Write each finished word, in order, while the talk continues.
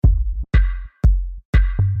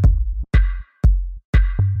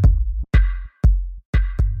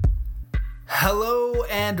Hello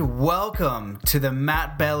and welcome to the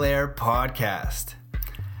Matt Belair podcast.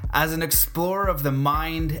 As an explorer of the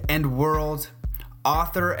mind and world,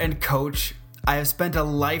 author and coach, I have spent a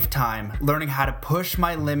lifetime learning how to push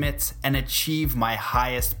my limits and achieve my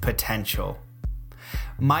highest potential.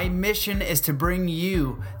 My mission is to bring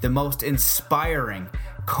you the most inspiring,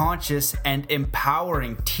 conscious, and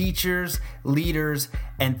empowering teachers, leaders,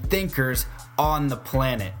 and thinkers on the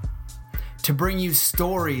planet. To bring you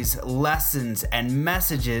stories, lessons, and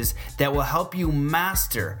messages that will help you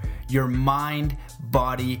master your mind,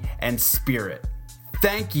 body, and spirit.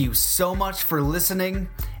 Thank you so much for listening,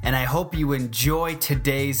 and I hope you enjoy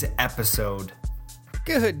today's episode.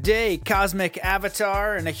 Good day, cosmic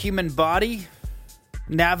avatar in a human body,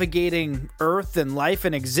 navigating Earth and life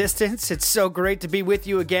and existence. It's so great to be with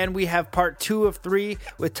you again. We have part 2 of 3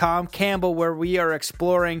 with Tom Campbell, where we are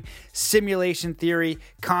exploring simulation theory,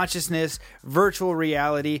 consciousness, virtual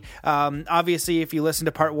reality. Obviously, if you listen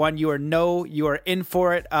to part 1, you are in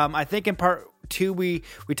for it. I think in part 2, we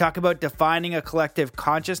talk about defining a collective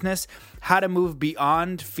consciousness, how to move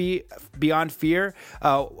beyond fear,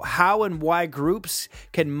 how and why groups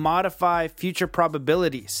can modify future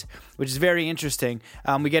probabilities, which is very interesting.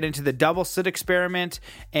 We get into the double slit experiment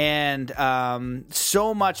and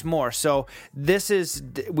so much more. So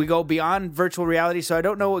we go beyond virtual reality. So I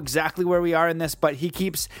don't know exactly where we are in this, but he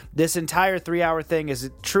keeps this entire 3-hour thing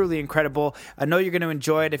is truly incredible. I know you're going to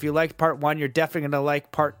enjoy it. If you liked part 1, you're definitely going to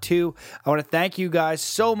like part 2. I want to thank you guys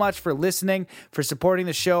so much for listening, for supporting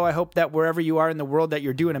the show. I hope that wherever you are in the world that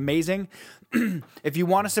you're doing amazing. If you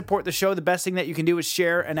want to support the show, the best thing that you can do is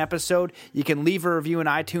share an episode. You can leave a review in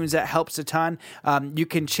iTunes. That helps a ton. You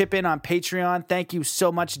can chip in on Patreon. Thank you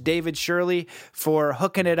so much, David Shirley, for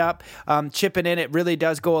hooking it up. Chipping in, it really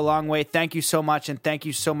does go a long way. Thank you so much, and thank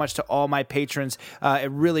you so much to all my patrons.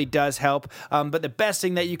 It really does help. But the best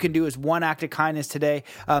thing that you can do is one act of kindness today.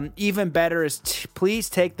 Even better is please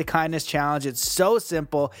take the kindness challenge. It's so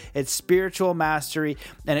simple. It's spiritual mastery,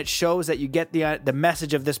 and it shows that you get the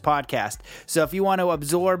message of this podcast. So if you want to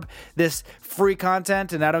absorb this free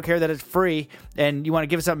content, and I don't care that it's free, and you want to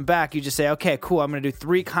give something back, you just say, okay, cool, I'm going to do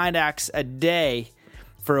 3 kind acts a day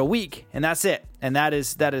for a week, and that's it. And that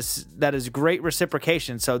is great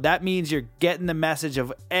reciprocation. So that means you're getting the message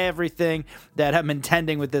of everything that I'm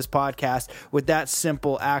intending with this podcast with that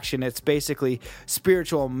simple action. It's basically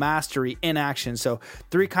spiritual mastery in action. So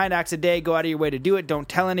 3 kind acts a day, go out of your way to do it. Don't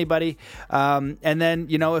tell anybody. And then,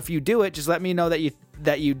 if you do it, just let me know that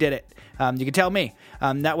you did it. You can tell me.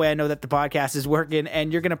 That way I know that the podcast is working,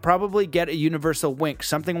 and you're going to probably get a universal wink.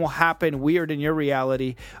 Something will happen weird in your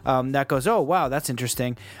reality that goes, oh, wow, that's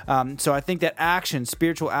interesting. So I think that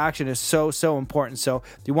spiritual action is so important. So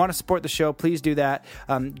if you want to support the show, please do that.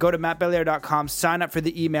 Go to mattbelair.com, sign up for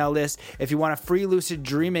the email list. If you want a free lucid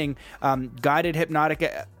dreaming guided hypnotic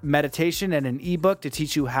meditation and an ebook to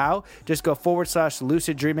teach you how, just go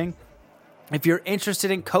 /lucid dreaming. If you're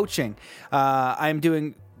interested in coaching, I'm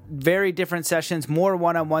doing very different sessions, more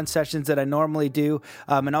one-on-one sessions that I normally do,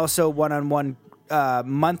 and also one-on-one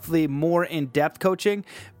monthly, more in-depth coaching.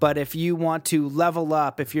 But if you want to level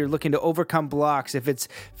up, if you're looking to overcome blocks, if it's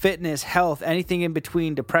fitness, health, anything in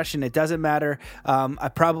between, depression, it doesn't matter. I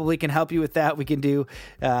probably can help you with that. We can do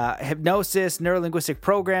hypnosis, neurolinguistic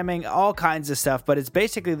programming, all kinds of stuff, but it's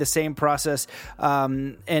basically the same process.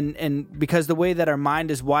 And because the way that our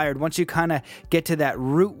mind is wired, once you kind of get to that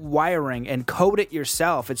root wiring and code it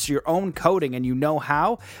yourself, it's your own coding, and you know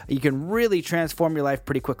how, you can really transform your life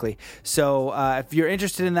pretty quickly. So if you're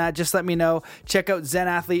interested in that, just let me know. Check out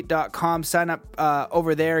zenathlete.com. Sign up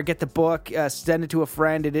over there. Get the book. Send it to a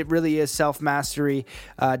friend. And it really is self-mastery.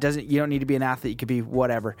 You don't need to be an athlete. You could be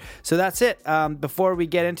whatever. So that's it. Before we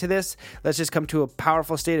get into this, let's just come to a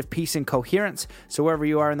powerful state of peace and coherence. So wherever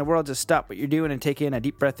you are in the world, just stop what you're doing and take in a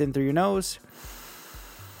deep breath in through your nose.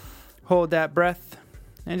 Hold that breath.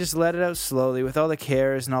 And just let it out slowly with all the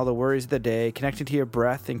cares and all the worries of the day, connecting to your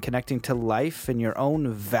breath and connecting to life and your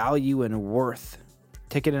own value and worth.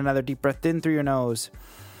 Take in another deep breath in through your nose.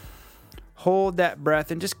 Hold that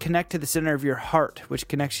breath and just connect to the center of your heart, which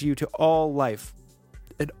connects you to all life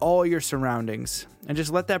and all your surroundings. And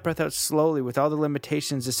just let that breath out slowly with all the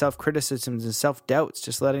limitations, the self-criticisms and self-doubts,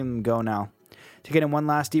 just letting them go now. Take in one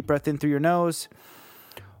last deep breath in through your nose.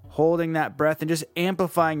 Holding that breath and just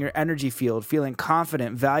amplifying your energy field, feeling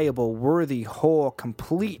confident, valuable, worthy, whole,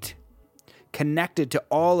 complete, connected to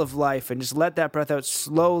all of life. And just let that breath out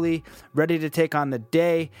slowly, ready to take on the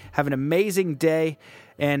day. Have an amazing day.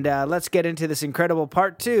 And let's get into this incredible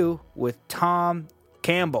part 2 with Tom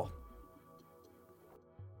Campbell.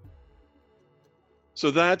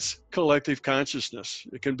 So that's collective consciousness.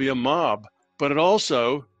 It can be a mob, but it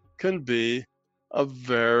also can be a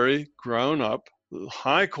very grown-up,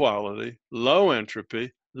 high quality, low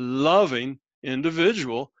entropy, loving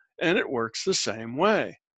individual, and it works the same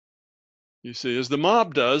way. You see, as the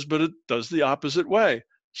mob does, but it does the opposite way.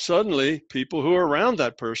 Suddenly, people who are around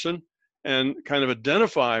that person and kind of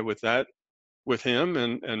identify with that, with him,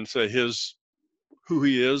 and say who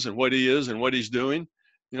he is and what he is and what he's doing.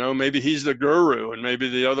 Maybe he's the guru, and maybe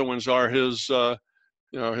the other ones are his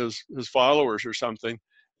followers or something.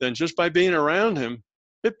 Then just by being around him,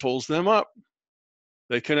 it pulls them up.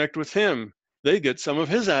 They connect with him. They get some of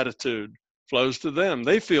his attitude, flows to them.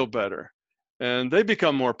 They feel better, and they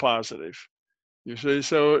become more positive. You see,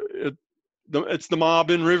 so it's the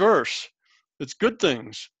mob in reverse. It's good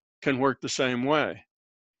things can work the same way.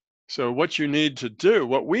 So what we need to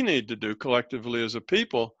do collectively as a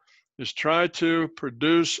people, is try to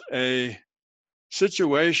produce a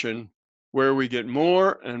situation where we get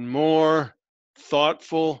more and more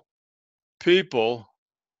thoughtful people,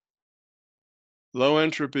 low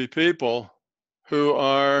entropy people, who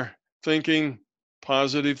are thinking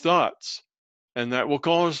positive thoughts. And that will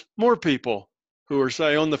cause more people who are,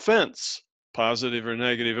 say, on the fence, positive or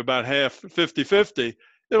negative, about half, 50-50.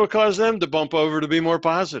 It will cause them to bump over to be more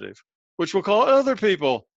positive, which will cause other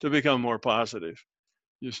people to become more positive,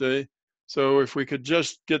 you see? So if we could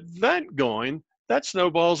just get that going, that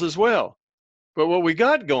snowballs as well. But what we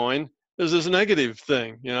got going is this negative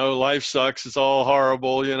thing. Life sucks. It's all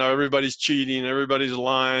horrible. Everybody's cheating. Everybody's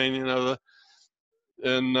lying,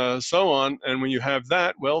 and so on. And when you have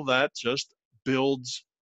that, well, that just builds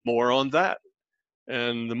more on that.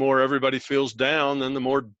 And the more everybody feels down, then the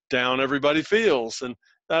more down everybody feels. And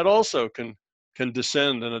that also can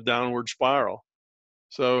descend in a downward spiral.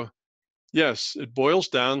 So yes, it boils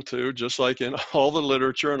down to, just like in all the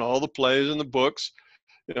literature and all the plays and the books,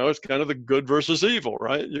 it's kind of the good versus evil,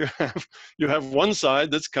 right? You have one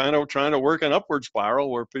side that's kind of trying to work an upward spiral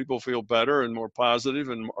where people feel better and more positive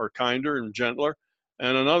and are kinder and gentler,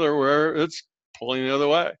 and another where it's pulling the other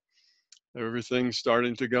way. Everything's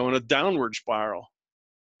starting to go in a downward spiral.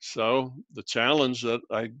 So the challenge that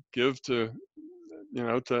I give to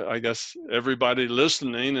I guess everybody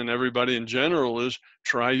listening and everybody in general is,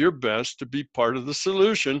 try your best to be part of the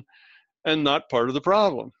solution and not part of the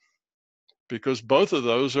problem, because both of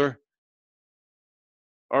those are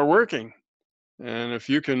working. And if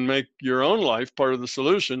you can make your own life part of the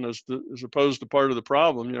solution as opposed to part of the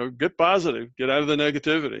problem, get positive, get out of the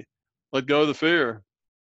negativity, let go of the fear,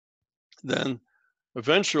 then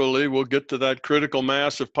eventually we'll get to that critical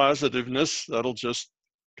mass of positiveness that'll just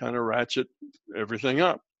kind of ratchet everything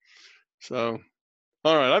up. So,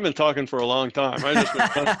 all right, I've been talking for a long time. I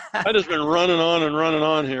just been running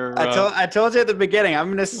on here. I told you at the beginning, I'm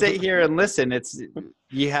going to sit here and listen. It's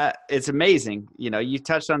amazing. You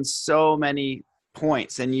touched on so many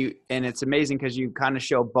points, and it's amazing because you kind of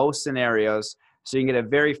show both scenarios, so you can get a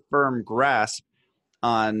very firm grasp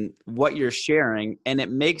on what you're sharing, and it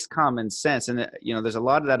makes common sense. And there's a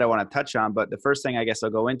lot of that I want to touch on, but the first thing I guess I'll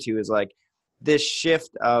go into is like this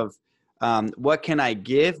shift of what can I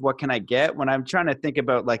give? What can I get? When I'm trying to think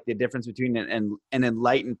about like the difference between an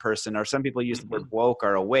enlightened person, or some people use the word woke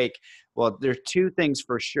or awake. Well, there are two things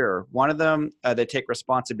for sure. One of them, they take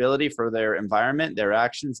responsibility for their environment, their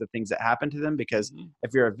actions, the things that happen to them. Because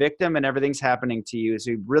if you're a victim and everything's happening to you, it's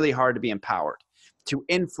really hard to be empowered to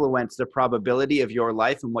influence the probability of your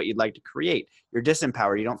life and what you'd like to create. You're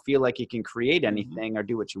disempowered. You don't feel like you can create anything or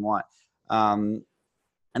do what you want.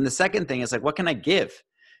 And the second thing is like, what can I give?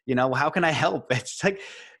 How can I help? It's like,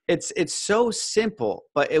 it's so simple,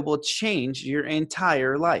 but it will change your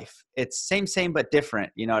entire life. It's same, but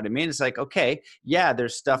different. You know what I mean? It's like, okay, yeah,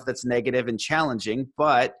 there's stuff that's negative and challenging,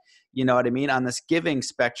 but you know what I mean? On this giving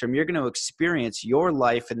spectrum, you're going to experience your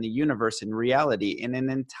life and the universe and reality in an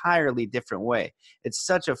entirely different way. It's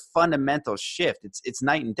such a fundamental shift. It's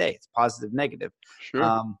night and day. It's positive, negative.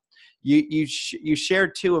 Sure. You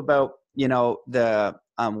shared too about, the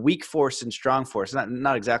weak force and strong force.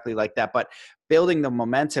 Not exactly like that, but building the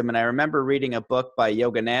momentum. And I remember reading a book by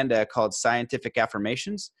Yogananda called Scientific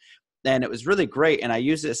Affirmations. And it was really great. And I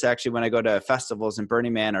use this actually when I go to festivals in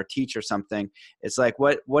Burning Man or teach or something. It's like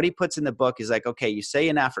what he puts in the book is like, okay, you say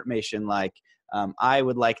an affirmation like, I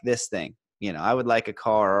would like this thing. I would like a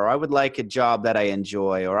car, or I would like a job that I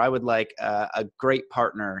enjoy, or I would like a great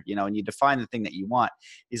partner, and you define the thing that you want.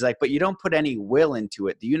 He's like, but you don't put any will into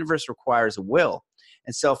it. The universe requires a will.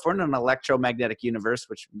 And so if we're in an electromagnetic universe,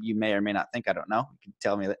 which you may or may not think, I don't know, you can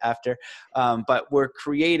tell me after, but we're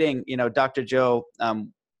creating, Dr. Joe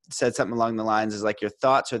said something along the lines is like, your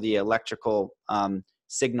thoughts are the electrical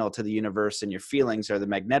signal to the universe, and your feelings are the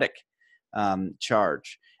magnetic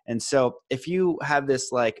charge. And so if you have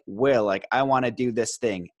this like will, like I want to do this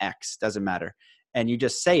thing, X, doesn't matter, and you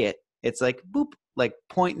just say it, it's like boop, like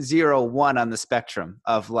 0.01 on the spectrum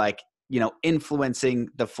of like, influencing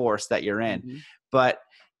the force that you're in. Mhm. But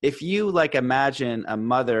if you like imagine a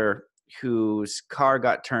mother whose car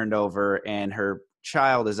got turned over and her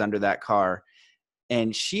child is under that car,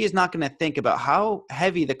 and she is not going to think about how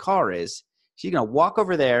heavy the car is. She's going to walk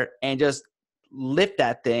over there and just lift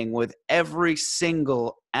that thing with every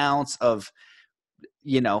single ounce of,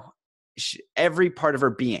 every part of her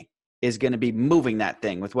being is going to be moving that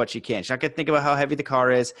thing with what she can. She's not going to think about how heavy the car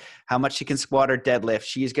is, how much she can squat or deadlift.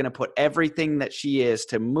 She's going to put everything that she is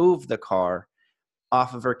to move the car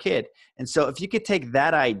off of her kid. And so if you could take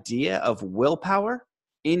that idea of willpower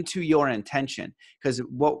into your intention, because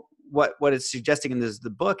what it's suggesting in the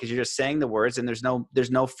book is you're just saying the words and there's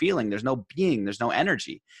no feeling, there's no being, there's no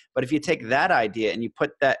energy. But if you take that idea and you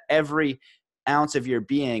put that every ounce of your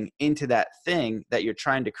being into that thing that you're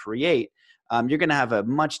trying to create, you're going to have a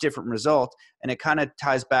much different result. And it kind of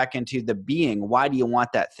ties back into the being. Why do you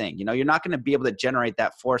want that thing? You're not going to be able to generate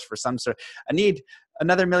that force for some sort. I need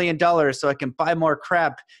another $1 million so I can buy more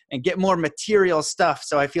crap and get more material stuff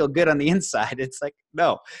so I feel good on the inside. It's like,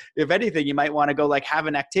 no. If anything, you might want to go like have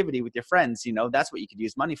an activity with your friends. That's what you could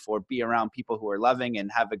use money for. Be around people who are loving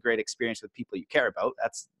and have a great experience with people you care about.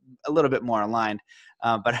 That's a little bit more aligned,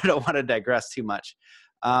 but I don't want to digress too much.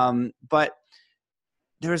 But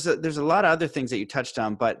there's a lot of other things that you touched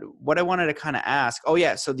on, but what I wanted to kind of ask,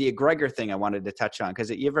 so the egregor thing I wanted to touch on,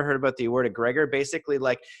 because you ever heard about the word egregor? Basically,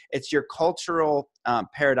 like it's your cultural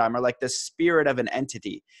paradigm, or like the spirit of an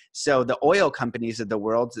entity. So the oil companies of the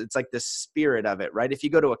world, it's like the spirit of it, right? If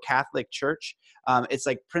you go to a Catholic church, it's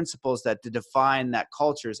like principles that to define that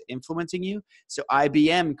culture is influencing you. So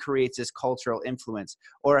IBM creates this cultural influence.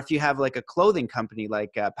 Or if you have like a clothing company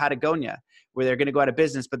like Patagonia, where they're going to go out of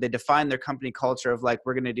business, but they define their company culture of like,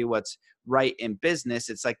 we're going to do what's right in business.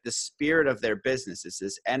 It's like the spirit of their business. It's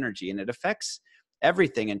this energy, and it affects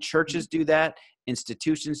everything. And churches do that.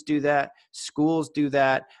 Institutions do that. Schools do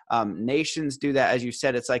that. Nations do that. As you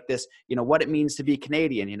said, it's like this, what it means to be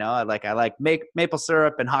Canadian. I like maple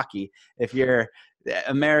syrup and hockey. If you're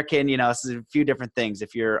American, it's a few different things.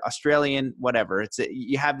 If you're Australian, whatever,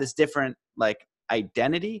 you have this different like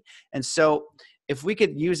identity. And so if we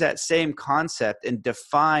could use that same concept and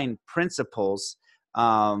define principles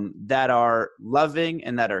that are loving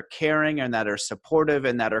and that are caring and that are supportive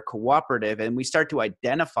and that are cooperative, and we start to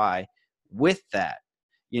identify with that,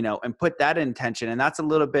 and put that intention. And that's a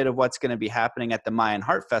little bit of what's going to be happening at the Mayan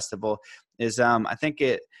Heart Festival is I think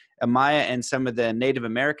Maya and some of the Native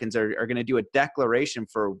Americans are going to do a declaration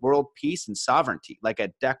for world peace and sovereignty, like a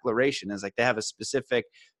declaration. Is like they have a specific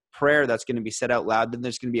prayer that's going to be said out loud. Then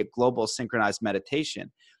there's going to be a global synchronized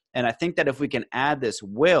meditation. And I think that if we can add this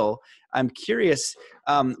will, I'm curious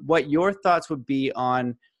what your thoughts would be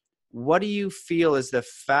on what do you feel is the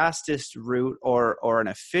fastest route or an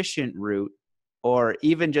efficient route or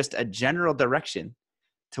even just a general direction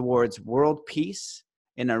towards world peace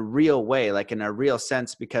in a real way, like in a real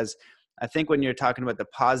sense? Because I think when you're talking about the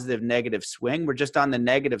positive negative swing, we're just on the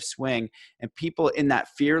negative swing, and people in that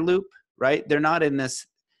fear loop, right? They're not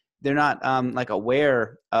like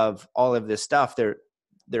aware of all of this stuff.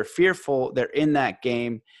 They're fearful. They're in that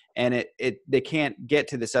game, and they can't get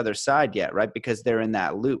to this other side yet, right? Because they're in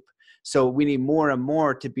that loop. So we need more and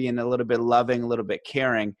more to be in a little bit loving, a little bit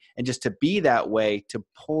caring, and just to be that way to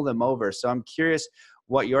pull them over. So I'm curious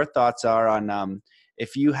what your thoughts are on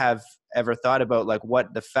if you have ever thought about like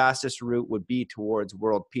what the fastest route would be towards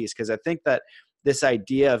world peace. Because I think that this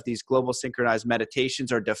idea of these global synchronized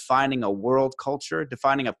meditations are defining a world culture,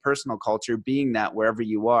 defining a personal culture, being that wherever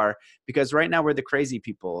you are. Because right now we're the crazy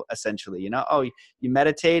people, essentially. You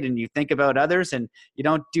meditate and you think about others, and you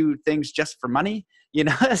don't do things just for money.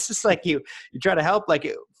 It's just like you try to help.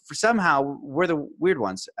 Like for somehow we're the weird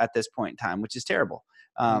ones at this point in time, which is terrible.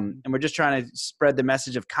 And we're just trying to spread the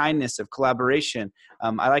message of kindness, of collaboration.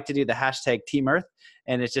 I like to do the hashtag Team Earth,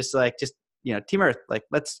 and it's just Team Earth, like,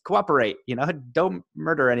 let's cooperate, don't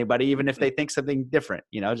murder anybody, even if they think something different,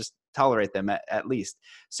 just tolerate them at least.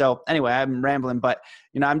 So anyway, I'm rambling, but,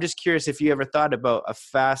 I'm just curious if you ever thought about a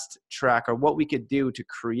fast track or what we could do to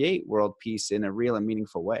create world peace in a real and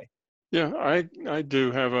meaningful way. Yeah, I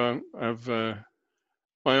do have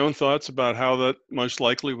my own thoughts about how that most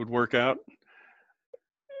likely would work out.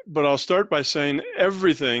 But I'll start by saying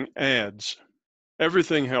everything adds,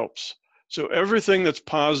 everything helps. So everything that's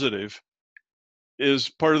positive is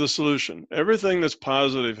part of the solution. Everything that's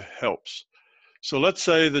positive helps. So let's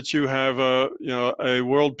say that you have a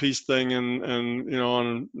world peace thing and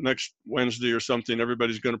on next Wednesday or something,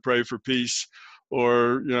 everybody's going to pray for peace,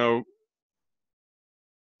 or,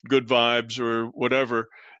 good vibes or whatever.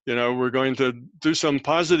 We're going to do some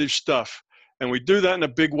positive stuff. And we do that in a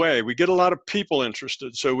big way. We get a lot of people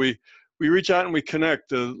interested. So we reach out and we connect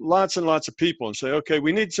to lots and lots of people and say, okay,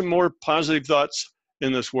 we need some more positive thoughts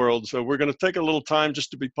in this world. So we're going to take a little time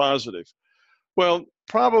just to be positive. Well,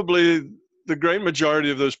 probably the great majority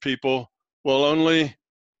of those people will only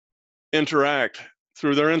interact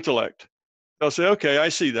through their intellect. They'll say, okay, I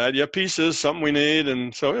see that. Yeah, peace is something we need.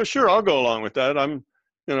 And so, yeah, sure, I'll go along with that.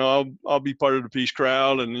 I'll be part of the peace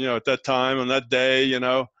crowd. And, at that time, on that day,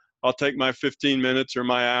 I'll take my 15 minutes or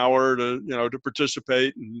my hour to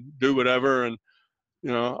participate and do whatever. And,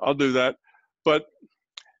 I'll do that. But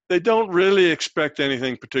they don't really expect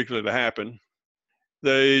anything particular to happen.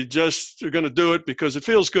 They just are going to do it because it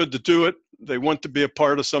feels good to do it. They want to be a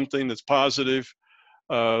part of something that's positive.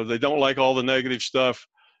 They don't like all the negative stuff.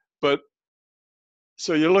 But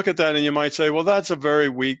so you look at that and you might say, well, that's a very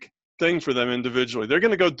weak thing for them individually. They're going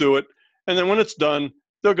to go do it. And then when it's done,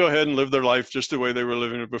 they'll go ahead and live their life just the way they were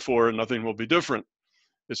living it before, and nothing will be different.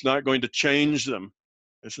 It's not going to change them.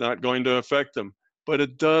 It's not going to affect them. But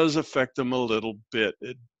it does affect them a little bit.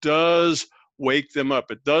 It does wake them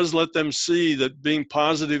up. It does let them see that being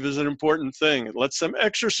positive is an important thing. It lets them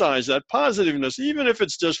exercise that positiveness, even if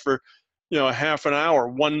it's just for, a half an hour,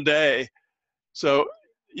 one day. So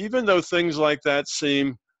even though things like that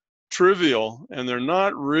seem trivial and they're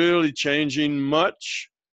not really changing much,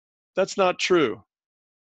 that's not true.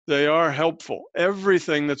 They are helpful.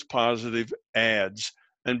 Everything that's positive adds.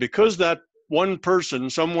 And because that one person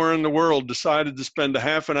somewhere in the world decided to spend a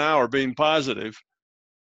half an hour being positive,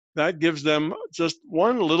 that gives them just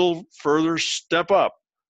one little further step up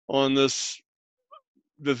on this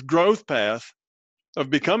growth path of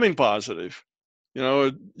becoming positive.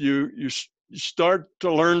 You start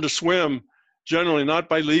to learn to swim generally not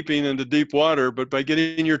by leaping into deep water, but by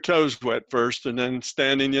getting your toes wet first and then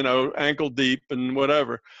standing, ankle deep and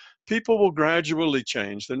whatever. People will gradually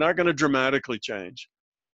change. They're not going to dramatically change.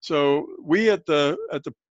 So we at the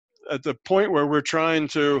point where we're trying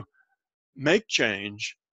to make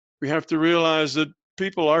change, we have to realize that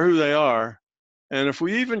people are who they are. And if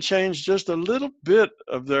we even change just a little bit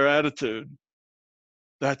of their attitude,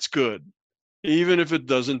 that's good. Even if it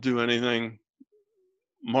doesn't do anything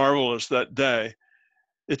marvelous that day,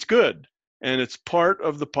 it's good. And it's part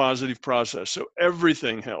of the positive process. So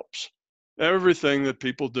everything helps. Everything that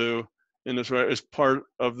people do in this way is part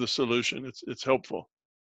of the solution. It's helpful.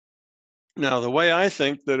 Now, the way I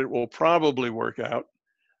think that it will probably work out,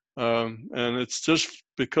 and it's just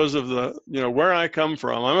because of where I come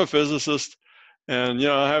from. I'm a physicist, and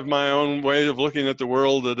I have my own way of looking at the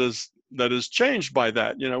world that is changed by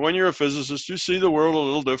that. When you're a physicist, you see the world a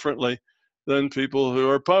little differently than people who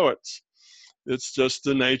are poets. It's just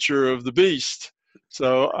the nature of the beast.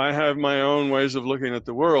 So I have my own ways of looking at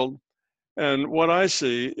the world. And what I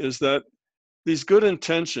see is that these good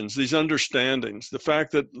intentions, these understandings, the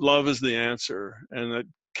fact that love is the answer and that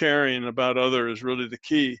caring about others is really the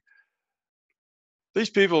key. These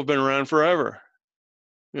people have been around forever.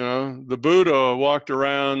 The Buddha walked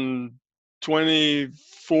around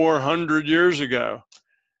 2,400 years ago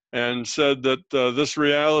and said that this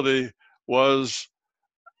reality was,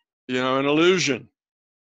 an illusion.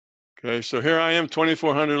 Okay, so here I am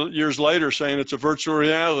 2,400 years later saying it's a virtual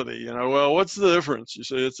reality. Well, what's the difference? You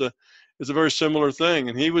see, it's a very similar thing.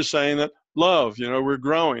 And he was saying that love, we're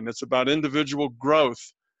growing. It's about individual growth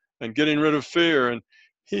and getting rid of fear. And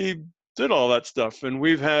he did all that stuff. And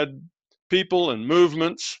we've had people and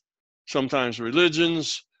movements, sometimes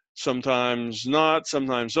religions, sometimes not,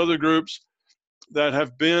 sometimes other groups that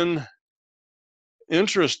have been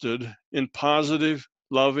interested in positive,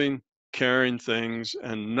 loving, caring things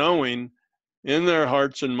and knowing in their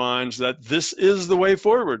hearts and minds that this is the way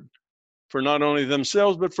forward for not only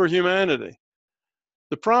themselves, but for humanity.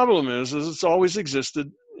 The problem is it's always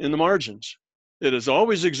existed in the margins. It has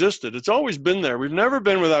always existed. It's always been there. We've never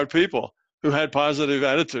been without people who had positive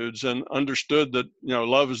attitudes and understood that,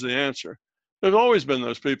 love is the answer. There's always been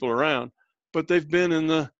those people around, but they've been in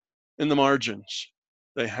the margins.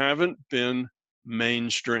 They haven't been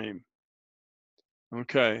mainstream.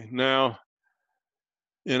 Okay, now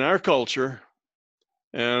in our culture,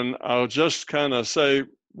 and I'll just kind of say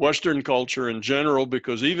Western culture in general,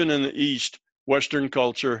 because even in the East, Western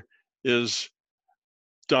culture is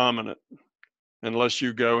dominant. Unless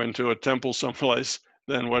you go into a temple someplace,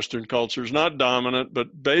 then Western culture is not dominant,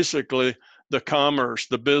 but basically the commerce,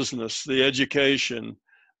 the business, the education,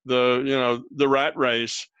 the rat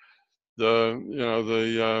race,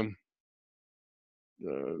 the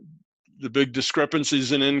big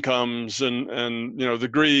discrepancies in incomes and the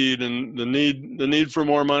greed and the need for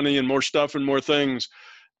more money and more stuff and more things.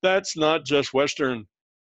 That's not just Western.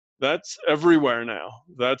 That's everywhere now.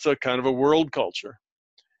 That's a kind of a world culture.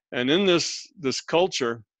 And in this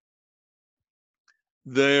culture,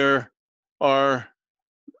 there are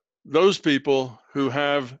those people who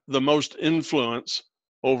have the most influence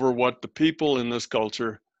over what the people in this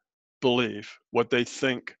culture believe, what they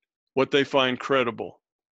think, what they find credible.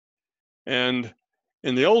 And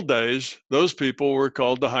in the old days, those people were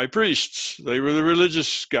called the high priests. They were the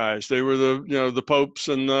religious guys. They were the popes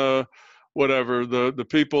and the whatever, the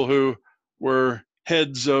people who were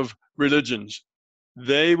heads of religions.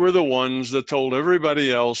 They were the ones that told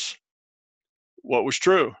everybody else what was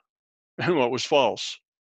true and what was false.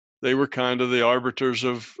 They were kind of the arbiters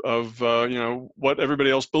of what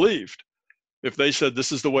everybody else believed. If they said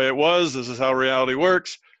this is the way it was, this is how reality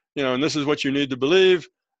works, and this is what you need to believe,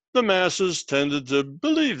 the masses tended to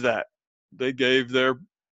believe that. They gave their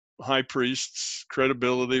high priests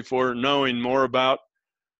credibility for knowing more about,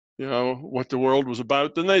 what the world was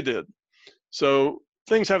about than they did. So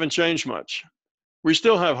things haven't changed much. We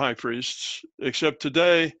still have high priests, except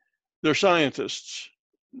today they're scientists,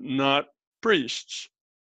 not priests,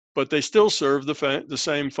 but they still serve the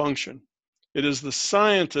same function. It is the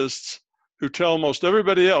scientists who tell most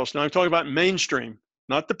everybody else. Now I'm talking about mainstream,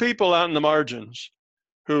 not the people out in the margins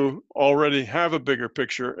who already have a bigger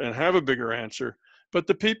picture and have a bigger answer, but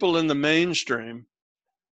the people in the mainstream.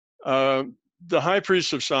 The high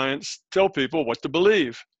priests of science tell people what to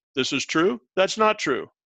believe. This is true, that's not true.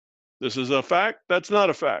 This is a fact, that's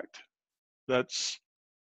not a fact. That's,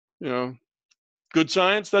 good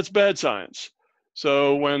science, that's bad science.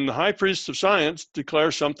 So when the high priests of science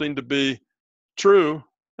declare something to be true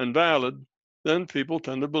and valid, then people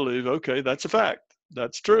tend to believe, okay, that's a fact.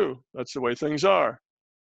 That's true. That's the way things are.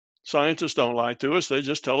 Scientists don't lie to us. They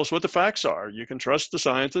just tell us what the facts are. You can trust the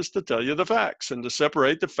scientists to tell you the facts and to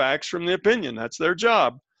separate the facts from the opinion. That's their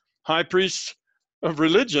job. High priests of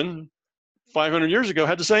religion 500 years ago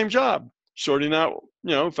had the same job, sorting out,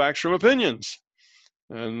 facts from opinions.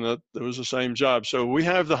 And that was the same job. So we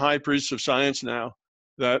have the high priests of science now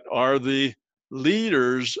that are the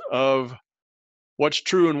leaders of what's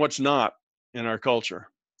true and what's not in our culture.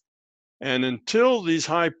 And until these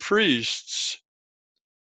high priests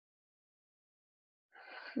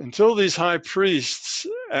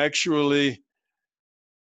actually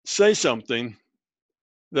say something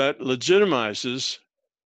that legitimizes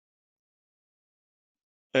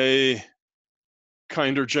a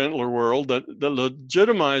kinder, gentler world, that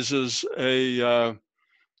legitimizes a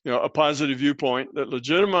positive viewpoint, that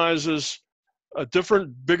legitimizes a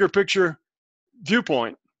different, bigger picture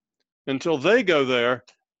viewpoint, until they go there,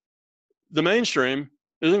 the mainstream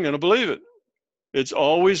isn't going to believe it. It's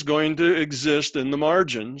always going to exist in the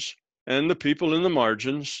margins, and the people in the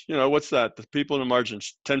margins, what's that? The people in the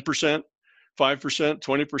margins, 10%, 5%,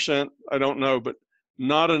 20%, I don't know, but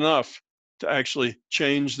not enough to actually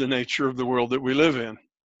change the nature of the world that we live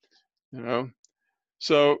in.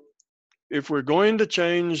 So if we're going to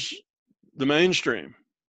change the mainstream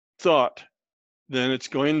thought, then it's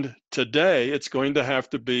going to have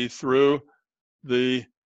to be through the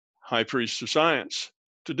high priests of science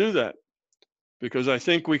to do that. Because I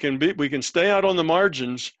think we can stay out on the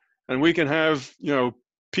margins, and we can have,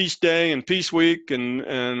 peace day and peace week,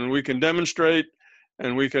 and we can demonstrate,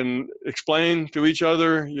 and we can explain to each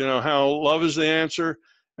other, how love is the answer,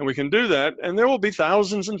 and we can do that. And there will be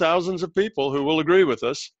thousands and thousands of people who will agree with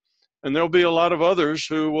us. And there'll be a lot of others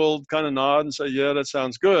who will kind of nod and say, yeah, that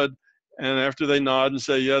sounds good. And after they nod and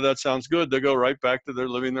say, yeah, that sounds good, they go right back to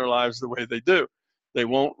living their lives the way they do. They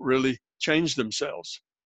won't really change themselves,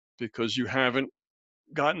 because you haven't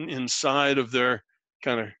gotten inside of their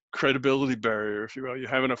kind of credibility barrier, if you will. You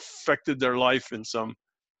haven't affected their life in some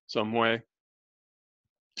way.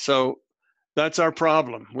 So that's our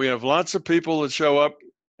problem. We have lots of people that show up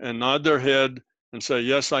and nod their head and say,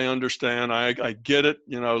 yes, I understand. I get it.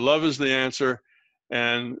 Love is the answer.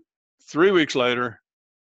 And 3 weeks later,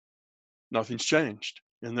 nothing's changed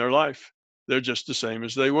in their life. They're just the same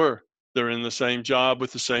as they were. They're in the same job,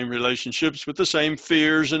 with the same relationships, with the same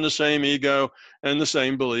fears and the same ego and the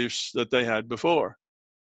same beliefs that they had before.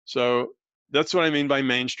 So that's what I mean by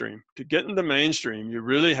mainstream. To get into mainstream, you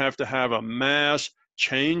really have to have a mass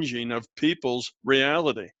changing of people's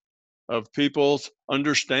reality, of people's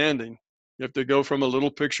understanding. You have to go from a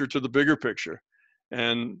little picture to the bigger picture.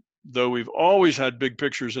 And though we've always had big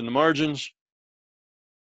pictures in the margins,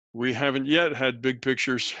 we haven't yet had big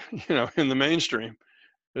pictures, in the mainstream.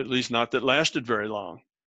 At least not that lasted very long.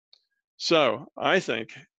 So I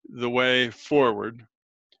think the way forward,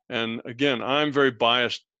 And again, I'm very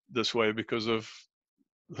biased this way because of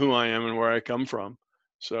who I am and where I come from.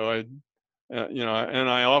 So and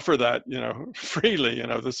I offer that, freely.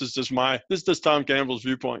 This is just Tom Campbell's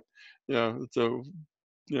viewpoint. It's a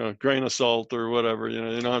grain of salt or whatever.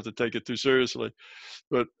 You don't have to take it too seriously.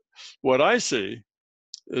 But what I see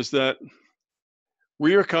is that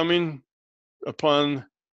we are coming upon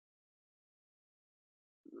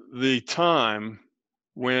the time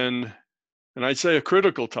when, and I'd say a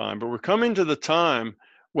critical time, but we're coming to the time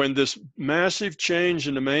when this massive change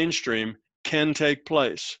in the mainstream can take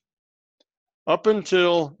place. Up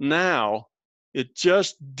until now, it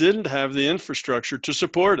just didn't have the infrastructure to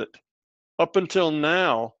support it. Up until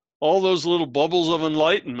now, all those little bubbles of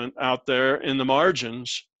enlightenment out there in the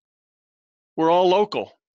margins were all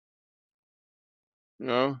local,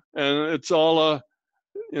 and it's all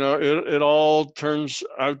it all turns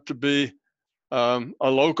out to be a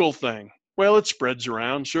local thing. Well, it spreads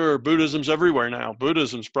around. Sure, Buddhism's everywhere now.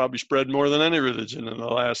 Buddhism's probably spread more than any religion in the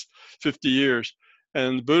last 50 years.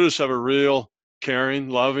 And the Buddhists have a real caring,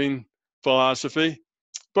 loving philosophy.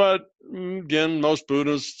 But again, most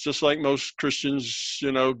Buddhists, just like most Christians,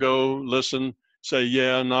 go listen, say,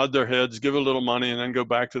 yeah, nod their heads, give a little money, and then go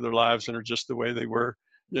back to their lives and are just the way they were,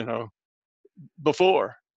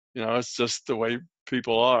 before. It's just the way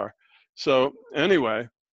people are. So anyway,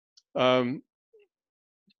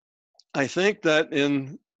 I think that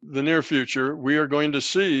in the near future, we are going to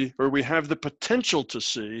see, or we have the potential to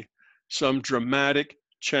see, some dramatic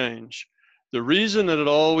change. The reason that it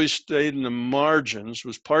always stayed in the margins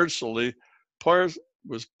was partially because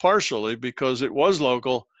it was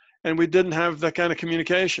local and we didn't have that kind of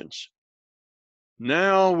communications.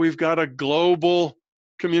 Now we've got a global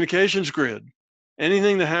communications grid.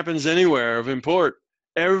 Anything that happens anywhere of import,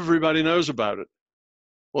 everybody knows about it.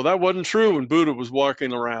 Well, that wasn't true when Buddha was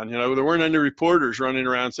walking around. There weren't any reporters running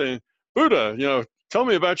around saying, Buddha, tell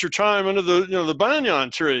me about your time under the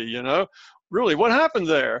banyan tree, really, what happened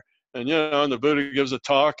there? And, and the Buddha gives a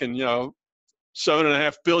talk and,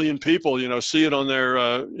 7.5 billion people, see it on their,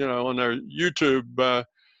 on their YouTube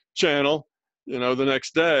channel, the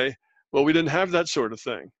next day. Well, we didn't have that sort of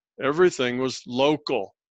thing. Everything was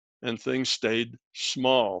local and things stayed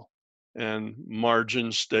small and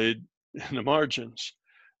margins stayed in the margins.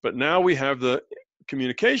 But now we have the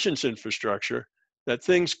communications infrastructure that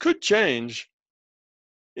things could change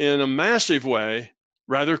in a massive way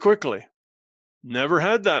rather quickly. Never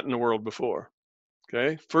had that in the world before.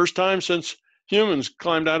 Okay, first time since humans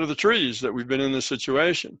climbed out of the trees that we've been in this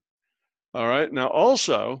situation. All right, now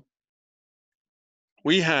also,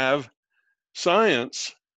 we have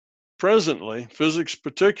science presently, physics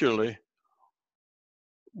particularly,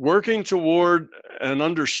 working toward an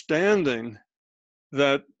understanding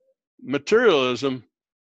that materialism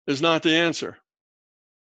is not the answer.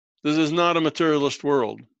 This is not a materialist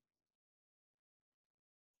world.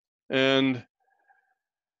 And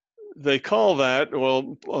they call that,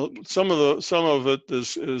 well, some of it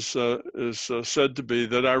is said to be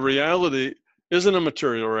that our reality isn't a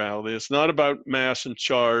material reality. It's not about mass and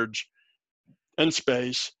charge and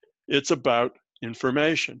space. It's about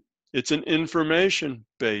information. It's an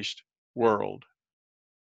information-based world.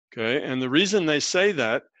 Okay, and the reason they say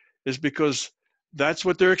that is because that's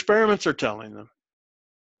what their experiments are telling them.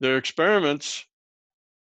 Their experiments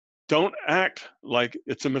don't act like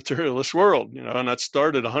it's a materialist world, and that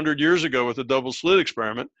started 100 years ago with the double slit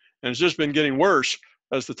experiment, and it's just been getting worse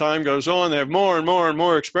as the time goes on. They have more and more and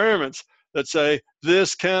more experiments that say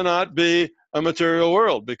this cannot be a material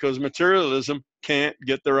world because materialism can't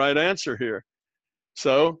get the right answer here.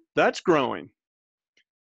 So that's growing.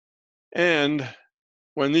 And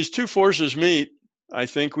when these two forces meet, I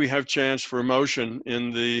think we have chance for motion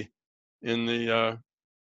in the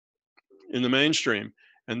mainstream,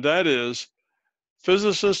 and that is,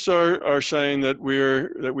 physicists are saying that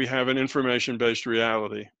we have an information-based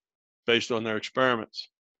reality based on their experiments.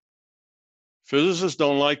 Physicists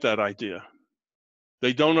don't like that idea.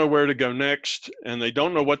 They don't know where to go next, and they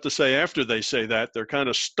don't know what to say after they say that. They're kind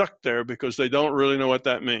of stuck there because they don't really know what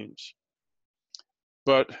that means.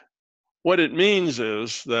 But what it means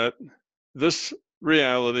is that this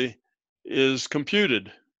reality is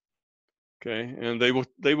computed, okay? And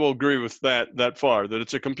they will agree with that far, that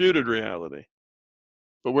it's a computed reality.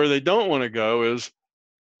 But where they don't want to go is,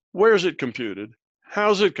 where is it computed?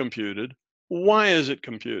 How's it computed? Why is it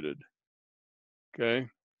computed? Okay.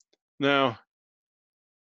 Now,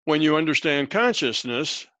 when you understand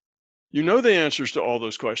consciousness, you know the answers to all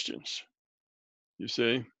those questions, you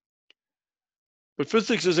see? But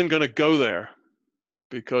physics isn't going to go there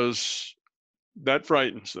because that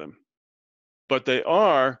frightens them. But they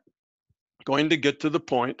are going to get to the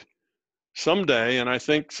point someday, and I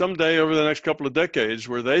think someday over the next couple of decades,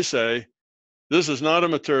 where they say, this is not a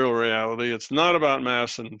material reality. It's not about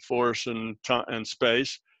mass and force and time and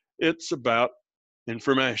space. It's about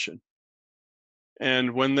information.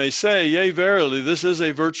 And when they say, yea, verily, this is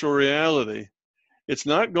a virtual reality, it's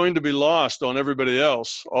not going to be lost on everybody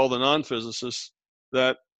else, all the non-physicists,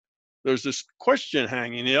 that there's this question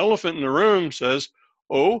hanging. The elephant in the room says,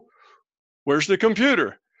 oh, where's the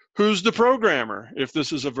computer? Who's the programmer if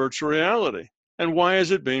this is a virtual reality? And why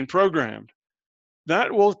is it being programmed?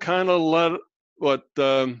 That will kind of let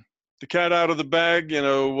the cat out of the bag,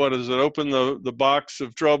 what is it, open the box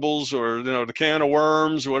of troubles, or, the can of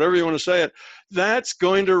worms, or whatever you want to say it. That's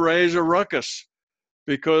going to raise a ruckus,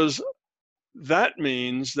 because that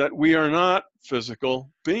means that we are not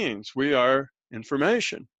physical beings. We are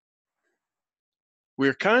information.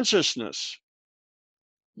 We're consciousness.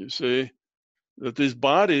 You see, that these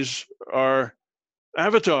bodies are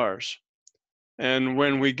avatars. And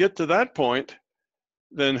when we get to that point,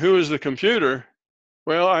 then who is the computer?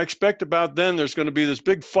 Well, I expect about then there's going to be this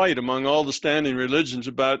big fight among all the standing religions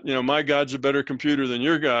about, my God's a better computer than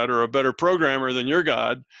your God, or a better programmer than your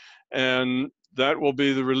God. And that will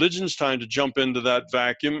be the religion's time to jump into that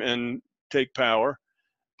vacuum and take power.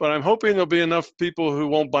 But I'm hoping there'll be enough people who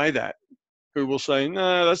won't buy that, who will say,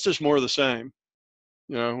 nah, that's just more of the same.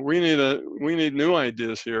 We need new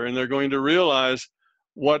ideas here, and they're going to realize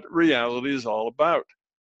what reality is all about.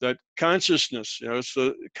 That consciousness,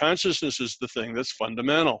 consciousness is the thing that's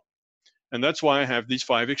fundamental. And that's why I have these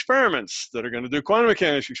 5 experiments that are going to do quantum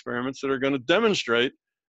mechanics experiments that are going to demonstrate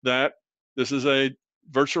that this is a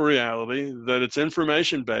virtual reality, that it's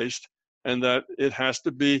information based, and that it has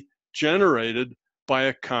to be generated by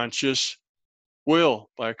a conscious will,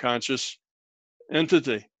 by a conscious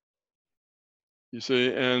entity. You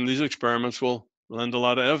see, and these experiments will lend a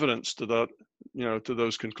lot of evidence to that, to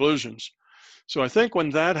those conclusions. So I think when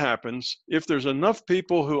that happens, if there's enough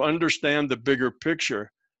people who understand the bigger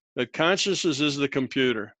picture, that consciousness is the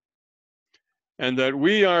computer, and that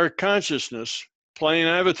we are consciousness playing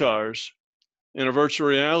avatars in a virtual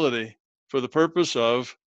reality for the purpose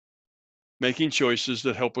of making choices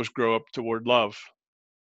that help us grow up toward love,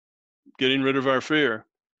 getting rid of our fear,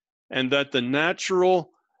 and that the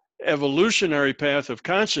natural evolutionary path of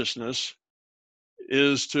consciousness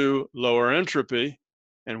is to lower entropy.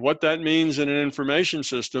 And what that means in an information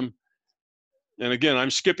system, and again,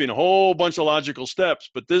 I'm skipping a whole bunch of logical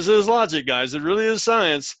steps, but this is logic, guys. It really is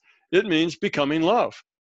science. It means becoming love.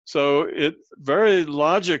 So it very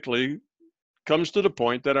logically comes to the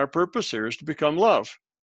point that our purpose here is to become love.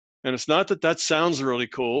 And it's not that sounds really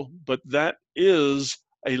cool, but that is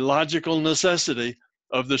a logical necessity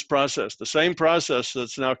of this process. The same process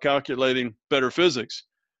that's now calculating better physics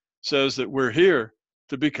says that we're here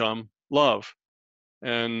to become love.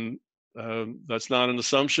 And that's not an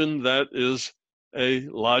assumption. That is that's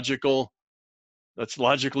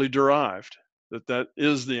logically derived, that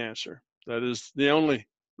is the answer. That is the only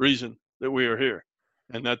reason that we are here,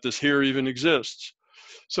 and that this here even exists.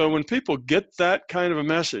 So when people get that kind of a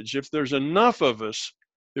message, if there's enough of us,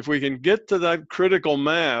 if we can get to that critical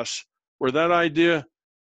mass where that idea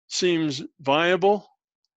seems viable,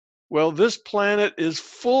 well, this planet is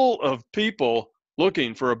full of people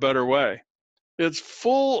looking for a better way. It's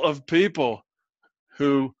full of people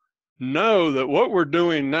who know that what we're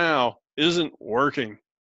doing now isn't working.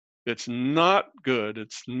 It's not good.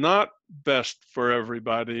 It's not best for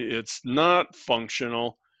everybody. It's not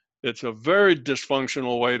functional. It's a very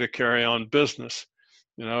dysfunctional way to carry on business,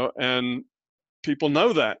 and people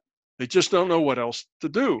know that. They just don't know what else to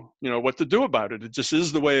do, what to do about it. It just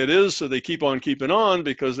is the way it is, so they keep on keeping on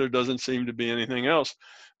because there doesn't seem to be anything else.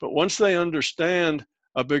 But once they understand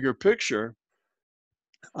a bigger picture,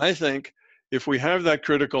 I think if we have that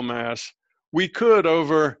critical mass, we could,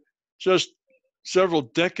 over just several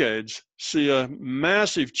decades, see a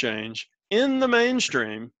massive change in the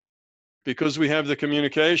mainstream, because we have the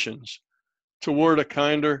communications, toward a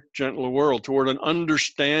kinder, gentler world, toward an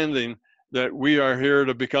understanding that we are here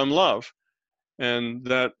to become love, and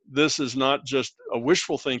that this is not just a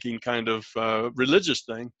wishful thinking kind of religious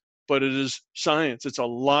thing, but it is science. It's a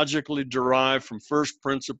logically derived from first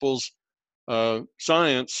principles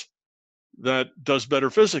science that does better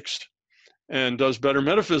physics and does better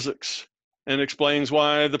metaphysics and explains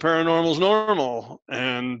why the paranormal is normal,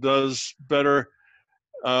 and does better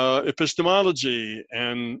epistemology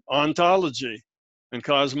and ontology and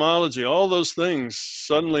cosmology. All those things,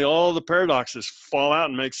 suddenly all the paradoxes fall out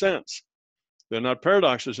and make sense. They're not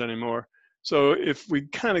paradoxes anymore. So if we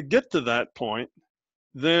kind of get to that point,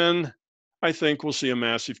 then I think we'll see a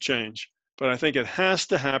massive change. but I think it has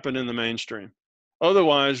to happen in the mainstream.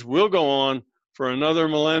 Otherwise, we'll go on for another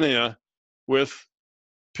millennia with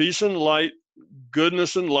peace and light,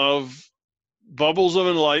 goodness and love, bubbles of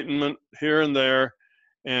enlightenment here and there,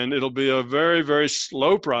 and it'll be a very, very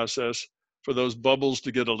slow process for those bubbles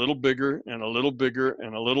to get a little bigger and a little bigger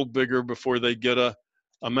and a little bigger before they get a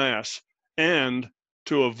mass. And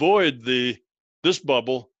to avoid this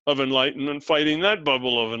bubble of enlightenment fighting that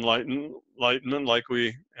bubble of enlightenment like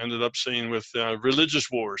we ended up seeing with religious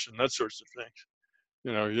wars and that sorts of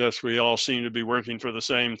things. Yes, we all seem to be working for the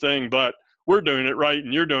same thing, but we're doing it right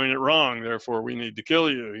and you're doing it wrong, therefore we need to kill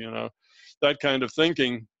you. That kind of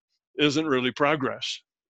thinking isn't really progress.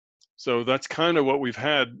 So that's kind of what we've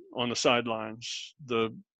had on the sidelines.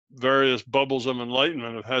 The various bubbles of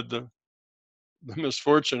enlightenment have had the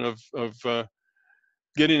misfortune of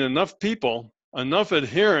getting enough people, enough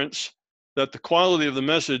adherents, that the quality of the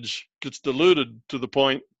message gets diluted to the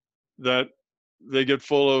point that they get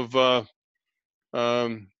full of,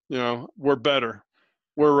 we're better,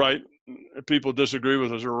 we're right, people disagree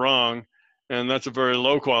with us, are wrong. And that's a very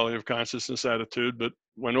low quality of consciousness attitude. But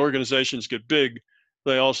when organizations get big,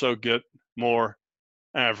 they also get more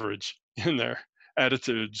average in their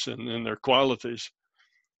attitudes and in their qualities.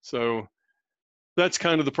 So that's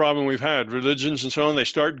kind of the problem we've had. Religions and so on, they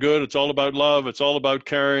start good. It's all about love. It's all about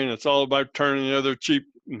caring. It's all about turning the other cheek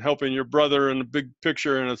and helping your brother in the big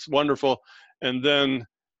picture. And it's wonderful. And then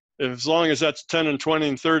as long as that's 10 and 20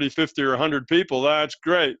 and 30, 50 or 100 people, that's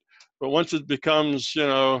great. But once it becomes,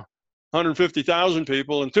 150,000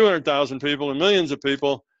 people and 200,000 people and millions of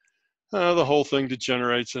people, the whole thing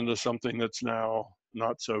degenerates into something that's now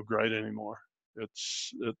not so great anymore. It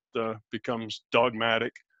becomes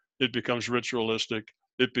dogmatic. It becomes ritualistic.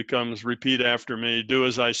 It becomes repeat after me, do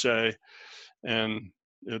as I say. And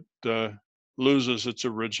it loses its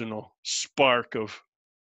original spark of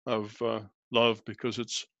love because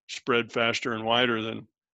it's spread faster and wider than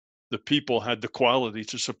the people had the quality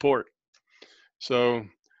to support. So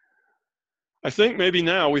I think maybe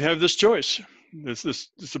now we have this choice, this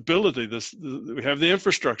ability, we have the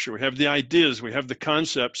infrastructure, we have the ideas, we have the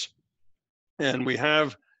concepts, and we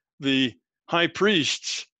have the high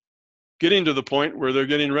priests getting to the point where they're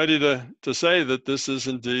getting ready to say that this is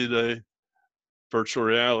indeed a virtual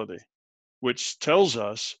reality, which tells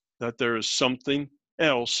us that there is something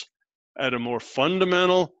else at a more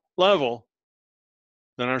fundamental level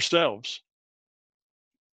than ourselves.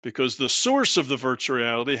 Because the source of the virtual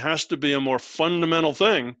reality has to be a more fundamental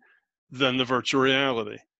thing than the virtual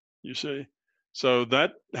reality, you see. So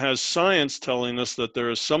that has science telling us that there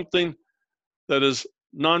is something that is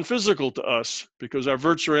non-physical to us, because our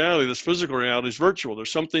virtual reality, this physical reality, is virtual.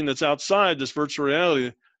 There's something that's outside this virtual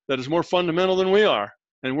reality that is more fundamental than we are,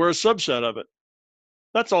 and we're a subset of it.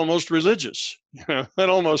 That's almost religious. That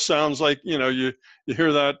almost sounds like, you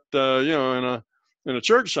hear that, in a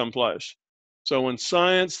church someplace. So when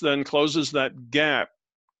science then closes that gap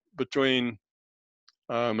between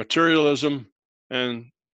materialism and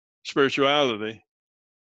spirituality,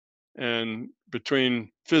 and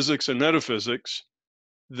between physics and metaphysics,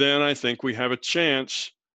 then I think we have a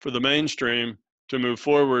chance for the mainstream to move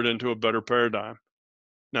forward into a better paradigm.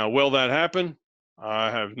 Now, will that happen?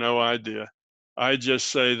 I have no idea. I just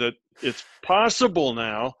say that it's possible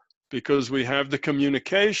now because we have the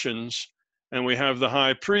communications and we have the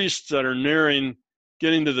high priests that are nearing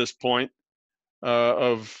getting to this point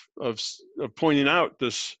of pointing out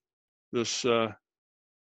this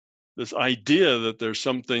idea that there's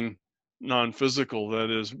something non-physical that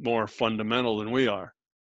is more fundamental than we are.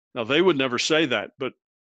 Now, they would never say that, but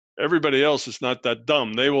everybody else is not that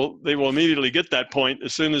dumb. They will immediately get that point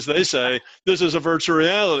as soon as they say this is a virtual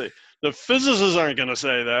reality. The physicists aren't going to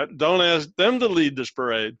say that. Don't ask them to lead this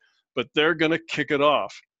parade, but they're going to kick it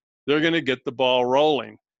off. They're going to get the ball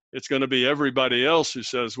rolling. It's going to be everybody else who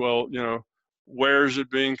says, well, where is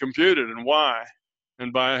it being computed and why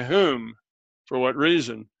and by whom, for what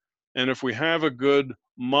reason? And if we have a good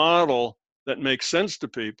model that makes sense to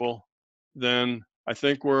people, then I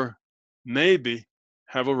think we're maybe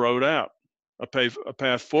have a road out, a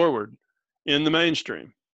path forward in the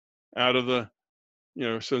mainstream, out of the,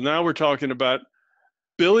 so now we're talking about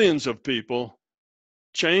billions of people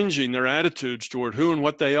changing their attitudes toward who and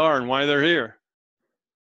what they are and why they're here,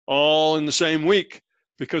 all in the same week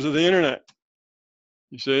because of the internet.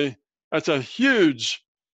 You see, that's a huge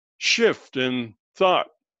shift in thought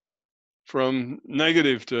from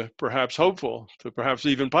negative to perhaps hopeful to perhaps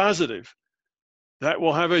even positive. That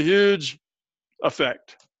will have a huge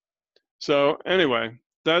effect. So anyway,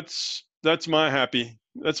 that's my happy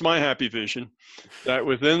vision, that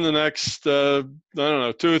within the next 2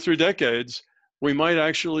 or 3 decades, we might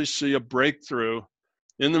actually see a breakthrough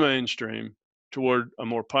in the mainstream toward a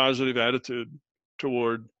more positive attitude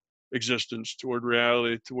toward existence, toward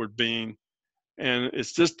reality, toward being. And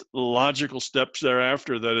it's just logical steps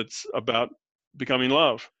thereafter that it's about becoming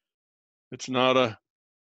love. It's not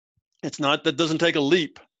that doesn't take a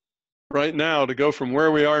leap. Right now, to go from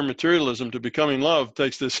where we are in materialism to becoming love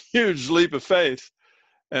takes this huge leap of faith.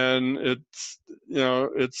 And it's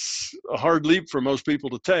a hard leap for most people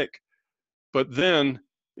to take. But then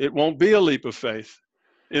it won't be a leap of faith.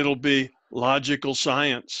 It'll be logical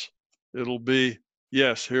science. It'll be,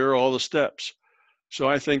 yes, here are all the steps. So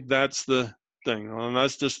I think that's the thing. And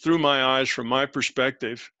that's just through my eyes from my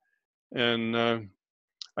perspective. And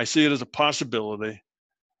I see it as a possibility.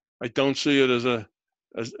 I don't see it as a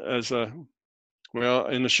well,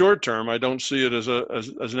 in the short term, I don't see it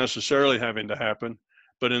as necessarily having to happen.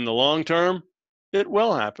 But in the long term, it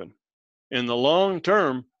will happen. In the long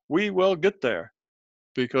term, we will get there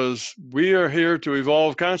because we are here to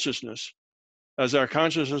evolve consciousness. As our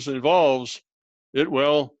consciousness evolves, it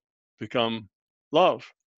will become love.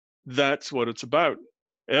 That's what it's about.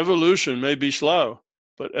 Evolution may be slow,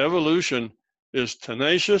 but evolution is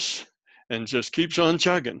tenacious and just keeps on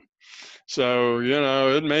chugging. So,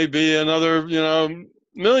 it may be another,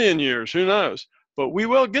 million years, who knows? But we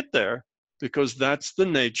will get there because that's the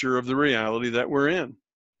nature of the reality that we're in,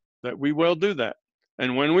 that we will do that.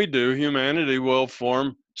 And when we do, humanity will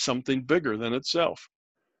form something bigger than itself.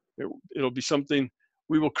 It'll be something,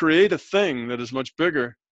 we will create a thing that is much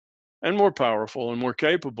bigger and more powerful and more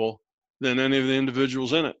capable than any of the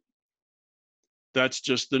individuals in it. That's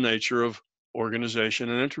just the nature of organization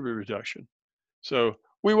and entropy reduction. So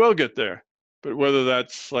we will get there. But whether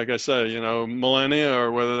that's, like I say, millennia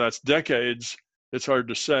or whether that's decades, it's hard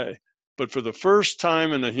to say. But for the first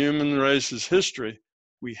time in the human race's history,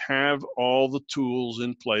 we have all the tools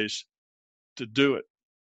in place to do it.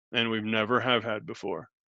 And we've never have had before.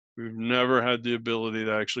 We've never had the ability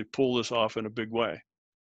to actually pull this off in a big way.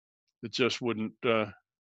 It just wouldn't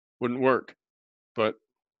work. But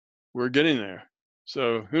we're getting there.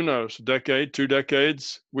 So who knows, a decade, 2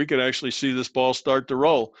 decades, we could actually see this ball start to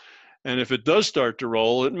roll. And if it does start to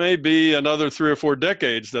roll, it may be another 3 or 4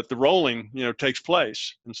 decades that the rolling, takes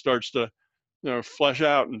place and starts to, flesh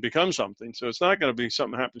out and become something. So it's not going to be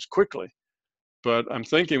something that happens quickly. But I'm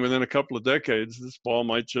thinking within a couple of decades, this ball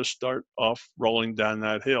might just start off rolling down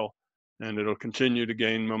that hill and it'll continue to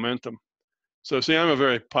gain momentum. So see, I'm a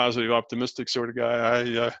very positive, optimistic sort of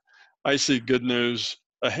guy. I see good news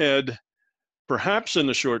ahead, perhaps in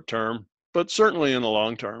the short term, but certainly in the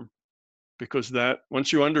long term. Because that,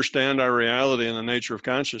 once you understand our reality and the nature of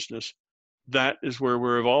consciousness, that is where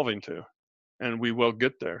we're evolving to. And we will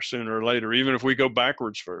get there sooner or later. Even if we go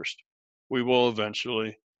backwards first, we will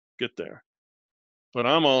eventually get there. But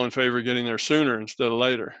I'm all in favor of getting there sooner instead of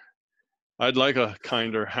later. I'd like a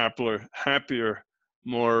kinder, happier,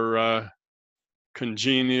 more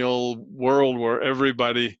congenial world where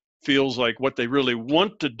everybody feels like what they really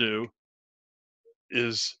want to do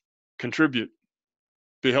is contribute,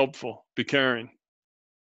 be helpful, be caring.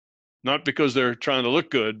 Not because they're trying to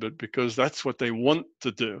look good, but because that's what they want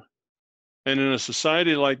to do. And in a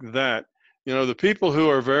society like that, the people who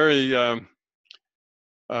are very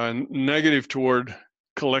negative toward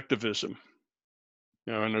collectivism,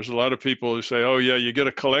 and there's a lot of people who say, oh yeah, you get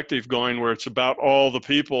a collective going where it's about all the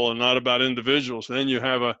people and not about individuals. And then you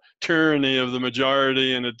have a tyranny of the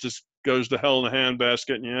majority and it just goes to hell in a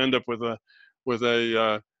handbasket and you end up with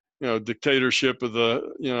a dictatorship of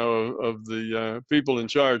the people in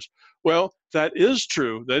charge. Well, that is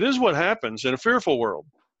true. That is what happens in a fearful world.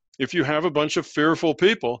 If you have a bunch of fearful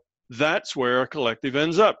people, that's where a collective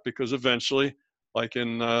ends up, because eventually, like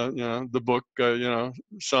in the book, who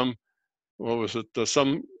was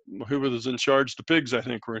in charge? The pigs, I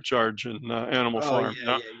think, were in charge in Animal Farm.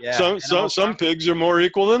 Yeah. Some pigs are more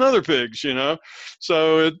equal than other pigs,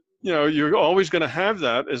 So you're always going to have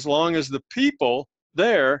that as long as the people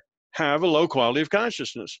there have a low quality of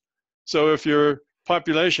consciousness. So if your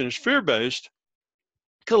population is fear-based,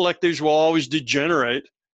 collectives will always degenerate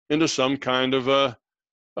into some kind of a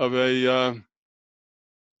I don't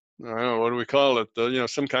know, what do we call it?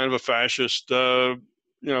 Some kind of a fascist,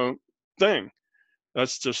 thing.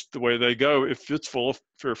 That's just the way they go if it's full of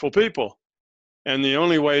fearful people. And the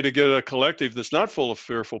only way to get a collective that's not full of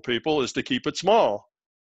fearful people is to keep it small.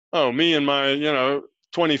 Oh, me and my,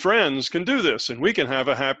 20 friends can do this, and we can have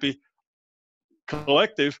a happy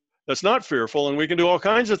collective that's not fearful, and we can do all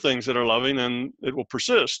kinds of things that are loving, and it will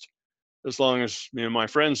persist as long as me and my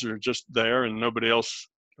friends are just there and nobody else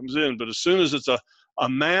comes in. But as soon as it's a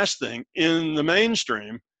mass thing in the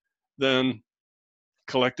mainstream, then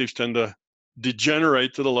collectives tend to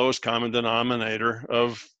degenerate to the lowest common denominator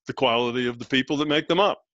of the quality of the people that make them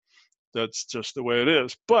up. That's just the way it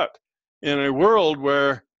is. But in a world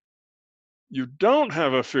where you don't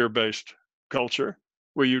have a fear-based culture,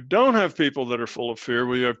 where you don't have people that are full of fear,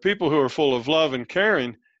 where you have people who are full of love and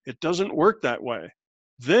caring, it doesn't work that way.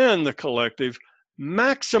 Then the collective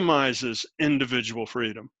maximizes individual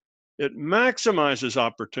freedom. It maximizes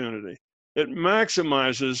opportunity. It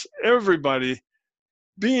maximizes everybody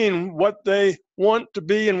being what they want to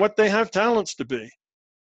be and what they have talents to be.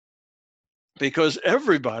 Because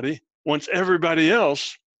everybody wants everybody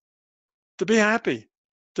else to be happy,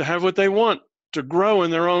 to have what they want, to grow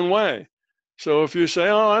in their own way. So if you say,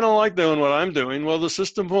 oh, I don't like doing what I'm doing, well, the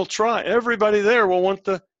system will try. Everybody there will want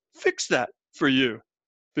to fix that for you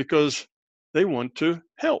because they want to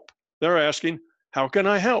help. They're asking, how can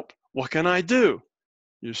I help? What can I do?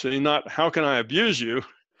 You see, not how can I abuse you?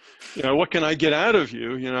 What can I get out of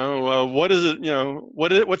you? What is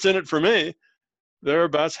it? What's in it for me? They're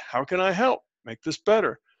about how can I help make this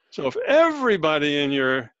better? So if everybody in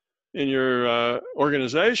your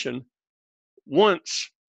organization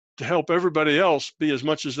wants to help everybody else be as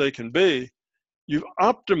much as they can be, you've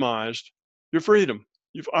optimized your freedom.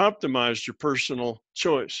 You've optimized your personal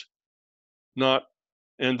choice, not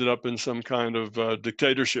ended up in some kind of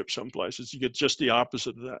dictatorship some places. You get just the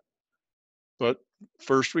opposite of that. But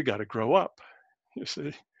first we got to grow up, you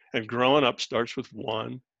see, and growing up starts with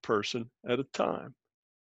one person at a time.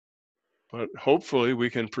 But hopefully we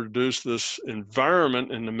can produce this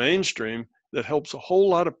environment in the mainstream that helps a whole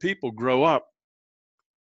lot of people grow up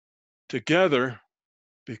together,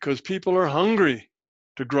 because people are hungry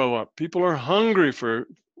to grow up. People are hungry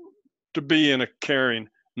to be in a caring,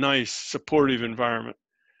 nice, supportive environment.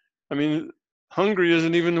 I mean, hungry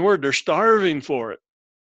isn't even the word. They're starving for it.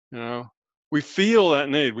 We feel that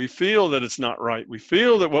need. We feel that it's not right. We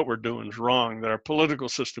feel that what we're doing is wrong, that our political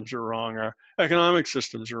systems are wrong, our economic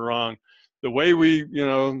systems are wrong. The way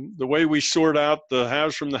we sort out the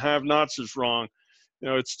haves from the have-nots is wrong.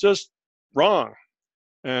 It's just wrong.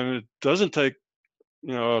 And it doesn't take,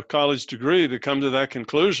 a college degree to come to that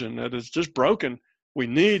conclusion, that it's just broken. We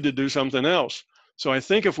need to do something else. So I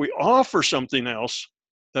think if we offer something else,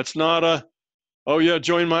 that's not oh yeah,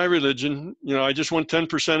 join my religion. I just want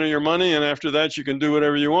 10% of your money, and after that you can do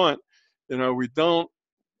whatever you want. We don't,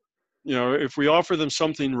 if we offer them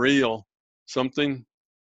something real, something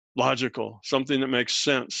logical, something that makes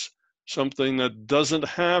sense, something that doesn't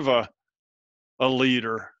have a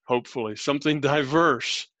leader, hopefully, something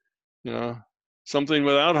diverse, something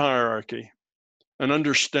without hierarchy, an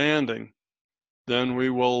understanding, then we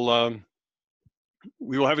will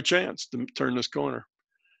have a chance to turn this corner.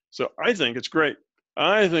 So I think it's great.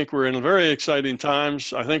 I think we're in very exciting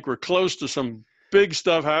times. I think we're close to some big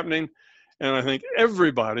stuff happening. And I think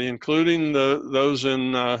everybody, including those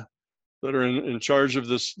that are in charge of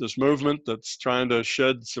this movement that's trying to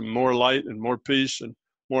shed some more light and more peace and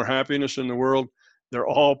more happiness in the world, they're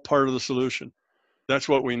all part of the solution. That's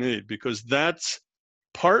what we need, because that's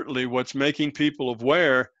partly what's making people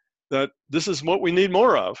aware that this is what we need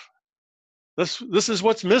more of. This is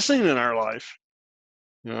what's missing in our life.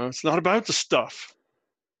 It's not about the stuff.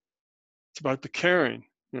 It's about the caring.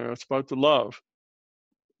 It's about the love.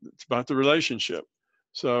 It's about the relationship.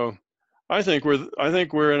 So I think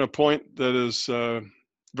we're in a point that is a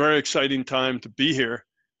very exciting time to be here.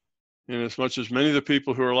 And as much as many of the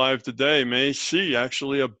people who are alive today may see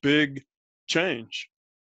actually a big change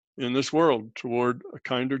in this world toward a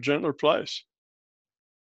kinder, gentler place,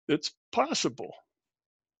 it's possible.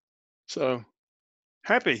 So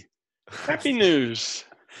happy news.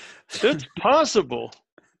 It's possible.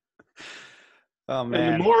 Oh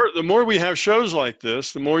man! And the more we have shows like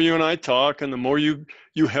this, the more you and I talk, and the more you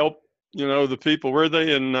help, the people. Where are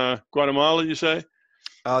they in Guatemala? You say?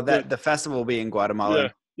 Oh, the festival will be in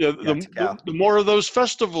Guatemala. Yeah. The more of those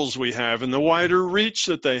festivals we have, and the wider reach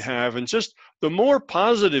that they have, and just the more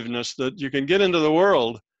positiveness that you can get into the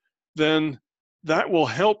world, then that will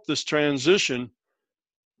help this transition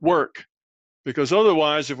work. Because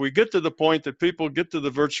otherwise, if we get to the point that people get to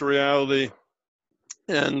the virtual reality,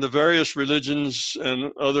 and the various religions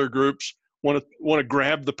and other groups want to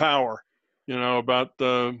grab the power, about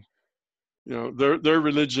their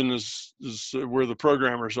religion is where the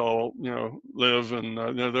programmers all live, and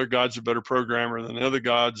their God's a better programmer than the other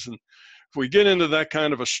gods. And if we get into that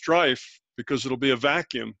kind of a strife, because it'll be a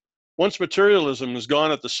vacuum. Once materialism is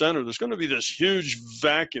gone at the center, there's going to be this huge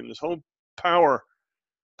vacuum, this whole power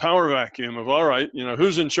vacuum of, all right,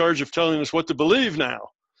 who's in charge of telling us what to believe now?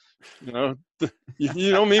 You know,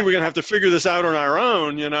 you know me, we're going to have to figure this out on our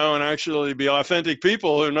own, you know, and actually be authentic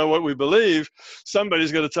people who know what we believe.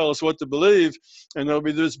 Somebody's going to tell us what to believe, and there'll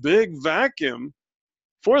be this big vacuum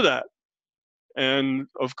for that. And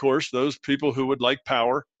of course, those people who would like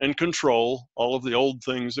power and control, all of the old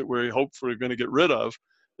things that we hopefully are going to get rid of,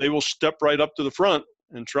 they will step right up to the front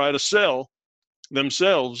and try to sell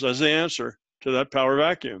themselves as the answer to that power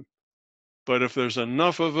vacuum. But if there's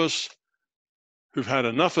enough of us who've had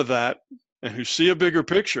enough of that and who see a bigger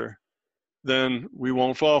picture, then we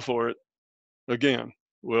won't fall for it again.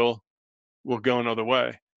 We'll go another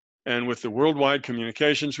way. And with the worldwide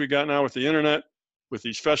communications we got now with the internet, with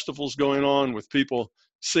these festivals going on, with people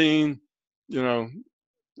seeing, you know,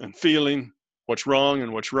 and feeling what's wrong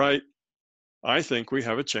and what's right, I think we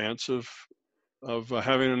have a chance of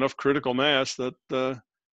having enough critical mass that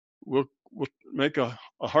we'll make a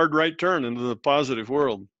hard right turn into the positive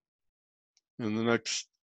world in the next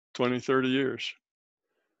 20, 30 years.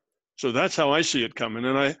 So that's how I see it coming.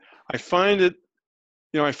 And I find it,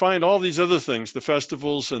 you know, I find all these other things, the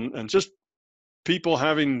festivals and just people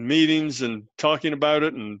having meetings and talking about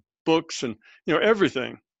it and books and, you know,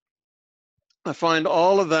 everything. I find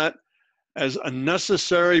all of that as a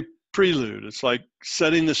necessary prelude. It's like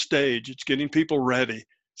setting the stage. It's getting people ready.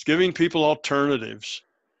 It's giving people alternatives.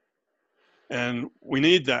 And we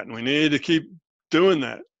need that. And we need to keep doing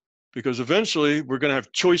that because eventually we're going to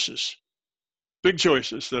have choices, big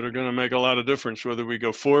choices that are going to make a lot of difference, whether we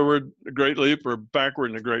go forward a great leap or backward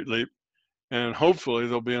in a great leap. And hopefully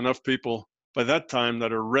there'll be enough people by that time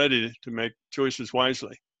that are ready to make choices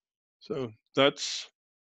wisely. So that's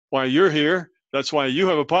why you're here. That's why you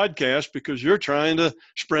have a podcast, because you're trying to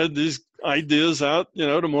spread these ideas out, you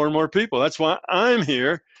know, to more and more people. That's why I'm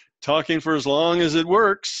here talking for as long as it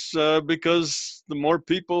works, because the more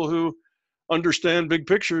people who understand big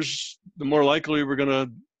pictures, the more likely we're gonna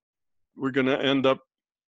end up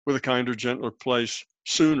with a kinder, gentler place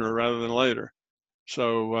sooner rather than later.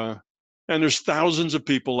 So, and there's thousands of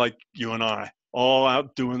people like you and I, all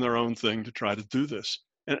out doing their own thing to try to do this.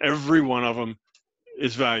 And every one of them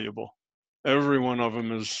is valuable. Every one of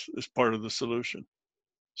them is part of the solution.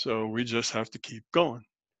 So we just have to keep going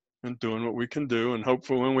and doing what we can do. And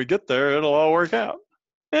hopefully when we get there, it'll all work out.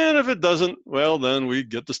 And if it doesn't, well, then we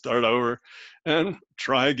get to start over and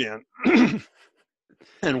try again.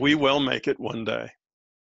 And we will make it one day.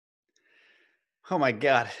 Oh my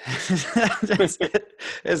God.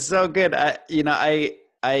 It's so good. I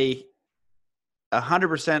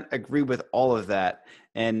 100% agree with all of that.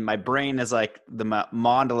 And my brain is like the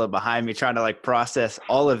mandala behind me trying to like process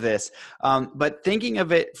all of this. But thinking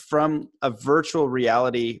of it from a virtual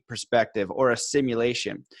reality perspective or a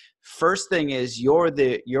simulation, first thing is you're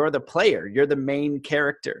the player, you're the main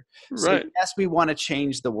character. So Right. yes, we want to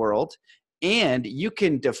change the world. And you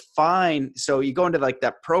can define, so you go into like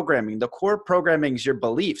that programming, the core programming is your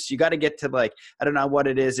beliefs. You got to get to like, I don't know what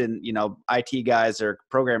it is, and, you know, IT guys or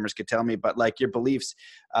programmers could tell me, but like your beliefs,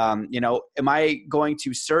 you know, am I going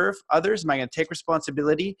to serve others? Am I going to take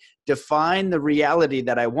responsibility? Define the reality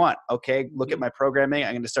that I want. Okay. Look at my programming.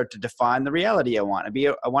 I'm going to start to define the reality I want.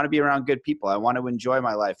 I want to be around good people. I want to enjoy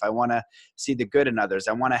my life. I want to see the good in others.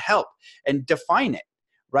 I want to help, and define it.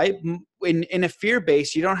 Right? In a fear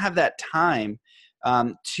base, you don't have that time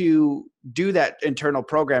to do that internal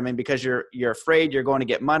programming because you're afraid you're going to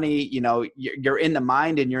get money. You know, you're in the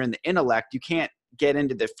mind and you're in the intellect. You can't get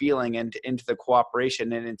into the feeling and into the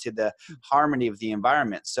cooperation and into the harmony of the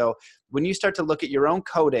environment. So when you start to look at your own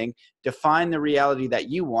coding, define the reality that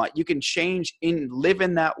you want, you can live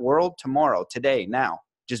in that world tomorrow, today, now.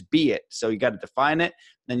 Just be it. So you got to define it,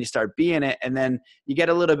 then you start being it, and then you get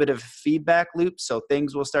a little bit of feedback loop, so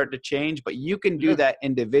things will start to change, but you can do that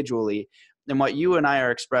individually. And what you and I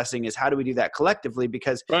are expressing is how do we do that collectively?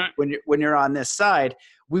 Because when you're on this side,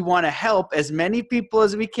 we want to help as many people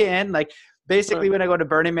as we can. Like basically when I go to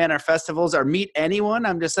Burning Man or festivals or meet anyone,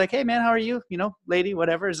 I'm just like, hey man, how are you? You know, lady,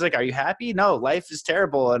 whatever. It's like, are you happy? No, life is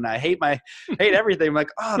terrible. And I hate everything. I'm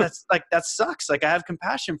like, oh, that sucks. Like I have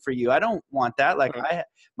compassion for you. I don't want that. Like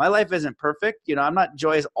my life isn't perfect. You know, I'm not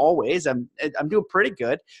joyous always. I'm doing pretty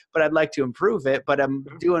good, but I'd like to improve it, but I'm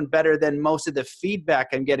doing better than most of the feedback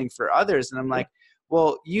I'm getting for others. And I'm like,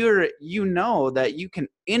 well, you know that you can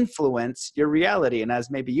influence your reality. And as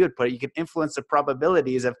maybe you would put it, you can influence the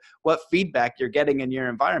probabilities of what feedback you're getting in your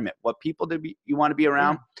environment, what people you want to be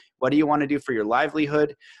around, what do you want to do for your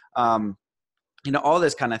livelihood, you know, all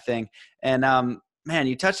this kind of thing. And man,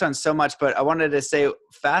 you touched on so much, but I wanted to say,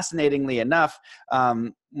 fascinatingly enough,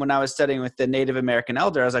 when I was studying with the Native American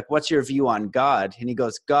elder, I was like, what's your view on God? And he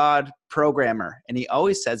goes, God, programmer. And he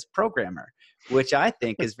always says programmer. which I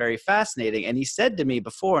think is very fascinating. And he said to me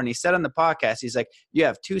before, and he said on the podcast, he's like, you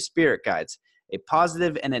have two spirit guides, a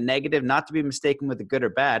positive and a negative, not to be mistaken with a good or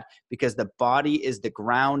bad, because the body is the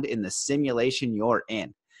ground in the simulation you're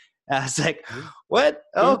in. And I was like, what?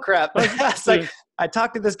 Oh crap. It's like, I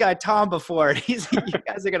talked to this guy, Tom, before, and you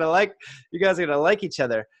guys are going to like each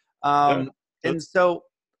other. And so,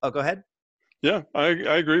 go ahead. Yeah, I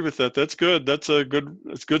agree with that. That's good. It's a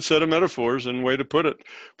good set of metaphors and way to put it.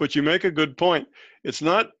 But you make a good point. It's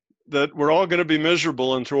not that we're all going to be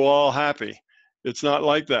miserable until we're all happy. It's not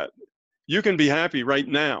like that. You can be happy right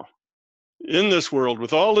now in this world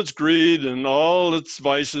with all its greed and all its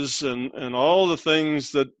vices and all the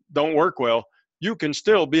things that don't work well. You can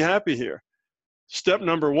still be happy here. Step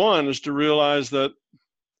number one is to realize that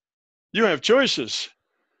you have choices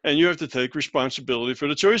and you have to take responsibility for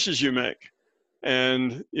the choices you make.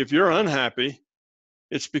 And if you're unhappy,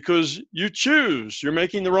 it's because you choose. You're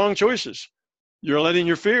making the wrong choices. You're letting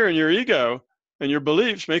your fear and your ego and your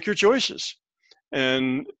beliefs make your choices.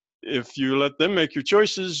 And if you let them make your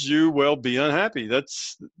choices, you will be unhappy.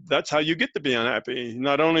 That's how you get to be unhappy.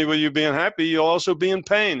 Not only will you be unhappy, you'll also be in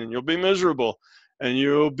pain and you'll be miserable and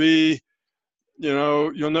you'll be,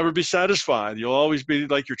 you'll never be satisfied. You'll always be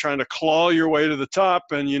like you're trying to claw your way to the top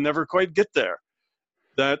and you never quite get there.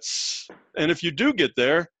 And if you do get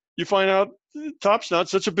there, you find out the top's not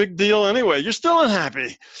such a big deal anyway. You're still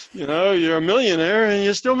unhappy. You're a millionaire and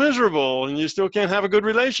you're still miserable and you still can't have a good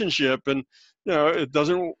relationship and, it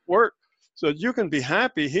doesn't work. So you can be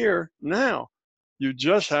happy here now. You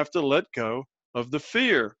just have to let go of the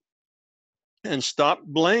fear and stop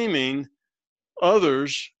blaming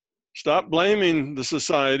others. Stop blaming the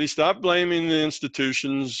society. Stop blaming the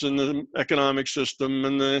institutions and the economic system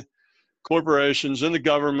and the corporations and the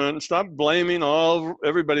government. Stop blaming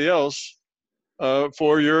everybody else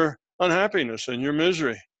for your unhappiness and your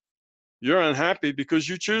misery. You're unhappy because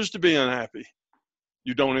you choose to be unhappy.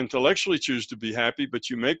 You don't intellectually choose to be happy, but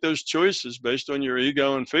you make those choices based on your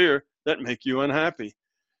ego and fear that make you unhappy.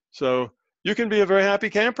 So you can be a very happy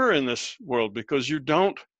camper in this world because you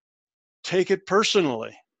don't take it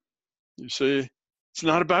personally. You see, it's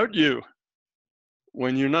not about you.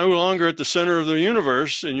 When you're no longer at the center of the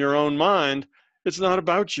universe in your own mind, it's not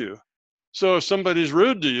about you. So if somebody's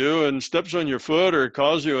rude to you and steps on your foot or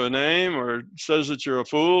calls you a name or says that you're a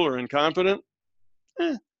fool or incompetent,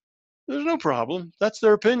 there's no problem. That's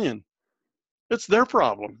their opinion. It's their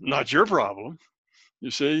problem, not your problem.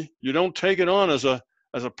 You see, you don't take it on as a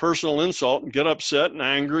personal insult and get upset and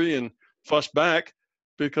angry and fuss back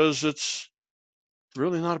because it's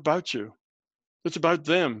really not about you. It's about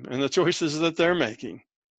them and the choices that they're making,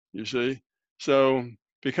 you see. So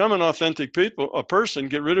become an authentic person,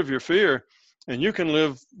 get rid of your fear, and you can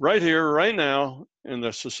live right here, right now, in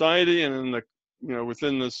the society and in the,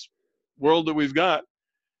 within this world that we've got,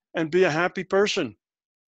 and be a happy person.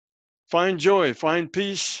 Find joy, find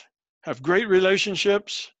peace, have great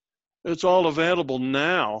relationships. It's all available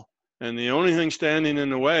now. And the only thing standing in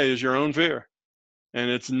the way is your own fear.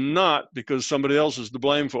 And it's not because somebody else is to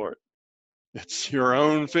blame for it. It's your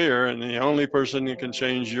own fear, and the only person who can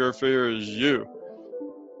change your fear is you.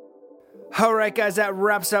 All right, guys, that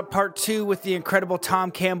wraps up part 2 with the incredible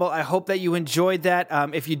Tom Campbell. I hope that you enjoyed that.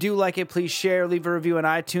 If you do like it, please share, leave a review on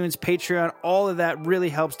iTunes, Patreon. All of that really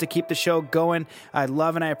helps to keep the show going. I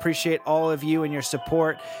love and I appreciate all of you and your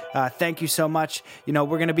support. Thank you so much. We're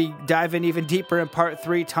going to be diving even deeper in part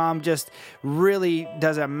 3. Tom just really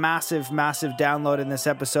does a massive, massive download in this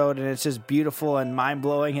episode, and it's just beautiful and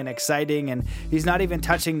mind-blowing and exciting. And he's not even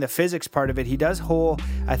touching the physics part of it. He does whole,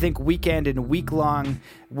 I think, weekend and week-long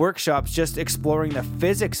workshops just exploring the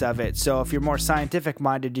physics of it. So if you're more scientific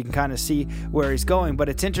minded, you can kind of see where he's going, but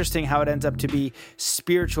it's interesting how it ends up to be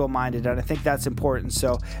spiritual minded, and I think that's important.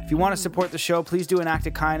 So if you want to support the show, please do an act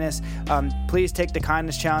of kindness. Please take the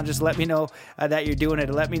kindness challenges. Let me know that you're doing it.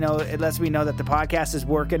 It lets me know that the podcast is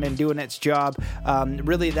working and doing its job.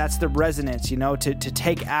 Really, that's the resonance, to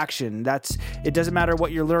take action. It doesn't matter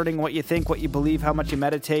what you're learning, what you think, what you believe, how much you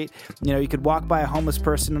meditate. You could walk by a homeless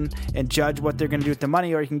person and judge what they're going to do with the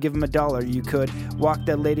money, or you can give them $1. You could walk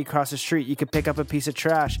that lady across the street. You could pick up a piece of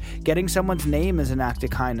trash. Getting someone's name is an act of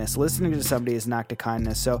kindness. Listening to somebody is an act of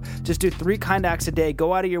kindness. So just do 3 kind acts a day.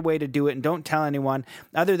 Go out of your way to do it, and don't tell anyone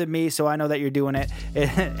other than me, so I know that you're doing it.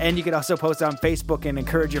 And you could also post on Facebook and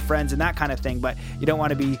encourage your friends and that kind of thing, but you don't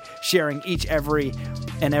want to be sharing every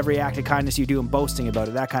act of kindness you do and boasting about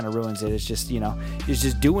it. That kind of ruins it. It's just, it's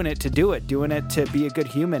just doing it to do it, doing it to be a good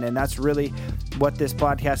human. And that's really what this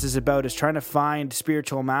podcast is about, is trying to find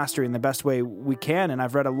spiritual mastery and the best way we can. And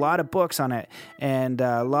I've read a lot of books on it, and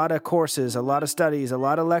a lot of courses, a lot of studies, a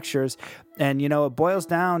lot of lectures. And, it boils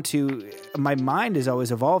down to my mind is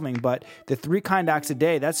always evolving, but the 3 kind acts a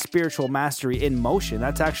day, that's spiritual mastery in motion.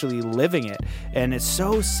 That's actually living it. And it's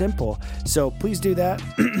so simple. So please do that.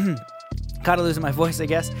 Kind of losing my voice, I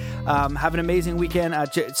guess. Have an amazing weekend.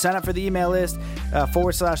 Sign up for the email list,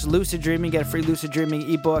 /Lucid Dreaming. Get a free Lucid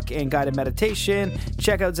Dreaming ebook and guided meditation.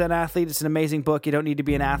 Check out Zen Athlete. It's an amazing book. You don't need to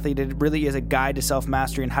be an athlete. It really is a guide to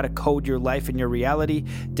self-mastery and how to code your life and your reality.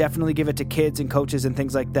 Definitely give it to kids and coaches and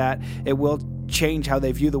things like that. It will change how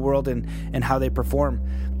they view the world and how they perform,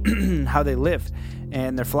 how they live,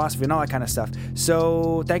 and their philosophy and all that kind of stuff.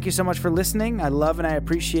 So thank you so much for listening. I love and I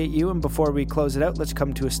appreciate you. And before we close it out, let's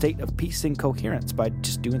come to a state of peace and coherence by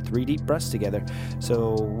just doing 3 deep breaths together.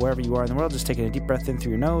 So wherever you are in the world, just taking a deep breath in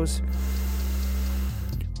through your nose,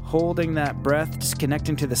 holding that breath, just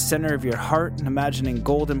connecting to the center of your heart and imagining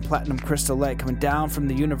golden platinum crystal light coming down from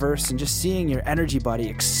the universe and just seeing your energy body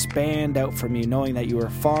expand out from you, knowing that you are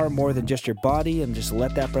far more than just your body, and just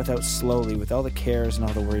let that breath out slowly with all the cares and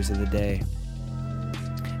all the worries of the day.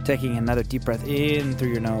 Taking another deep breath in through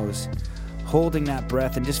your nose, holding that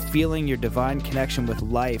breath and just feeling your divine connection with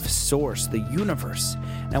life, source, the universe.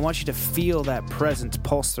 And I want you to feel that presence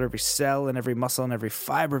pulse through every cell and every muscle and every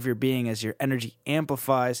fiber of your being as your energy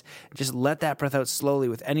amplifies. Just let that breath out slowly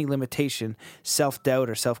with any limitation, self-doubt,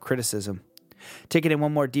 or self-criticism. Taking in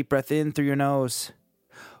one more deep breath in through your nose,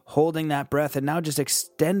 holding that breath, and now just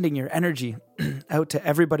extending your energy out to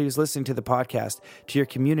everybody who's listening to the podcast, to your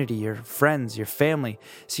community, your friends, your family.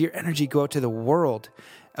 See your energy go out to the world,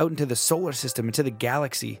 out into the solar system, into the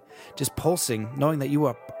galaxy, just pulsing, knowing that you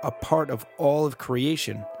are a part of all of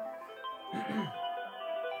creation.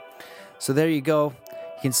 So there you go.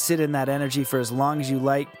 You can sit in that energy for as long as you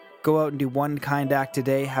like. Go out and do 1 kind act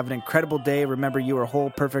today. Have an incredible day. Remember, you are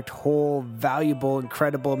whole, perfect, whole, valuable,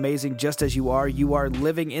 incredible, amazing, just as you are. You are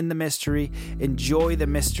living in the mystery. Enjoy the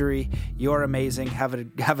mystery. You're amazing. Have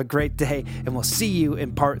a great day, and we'll see you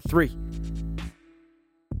in part 3.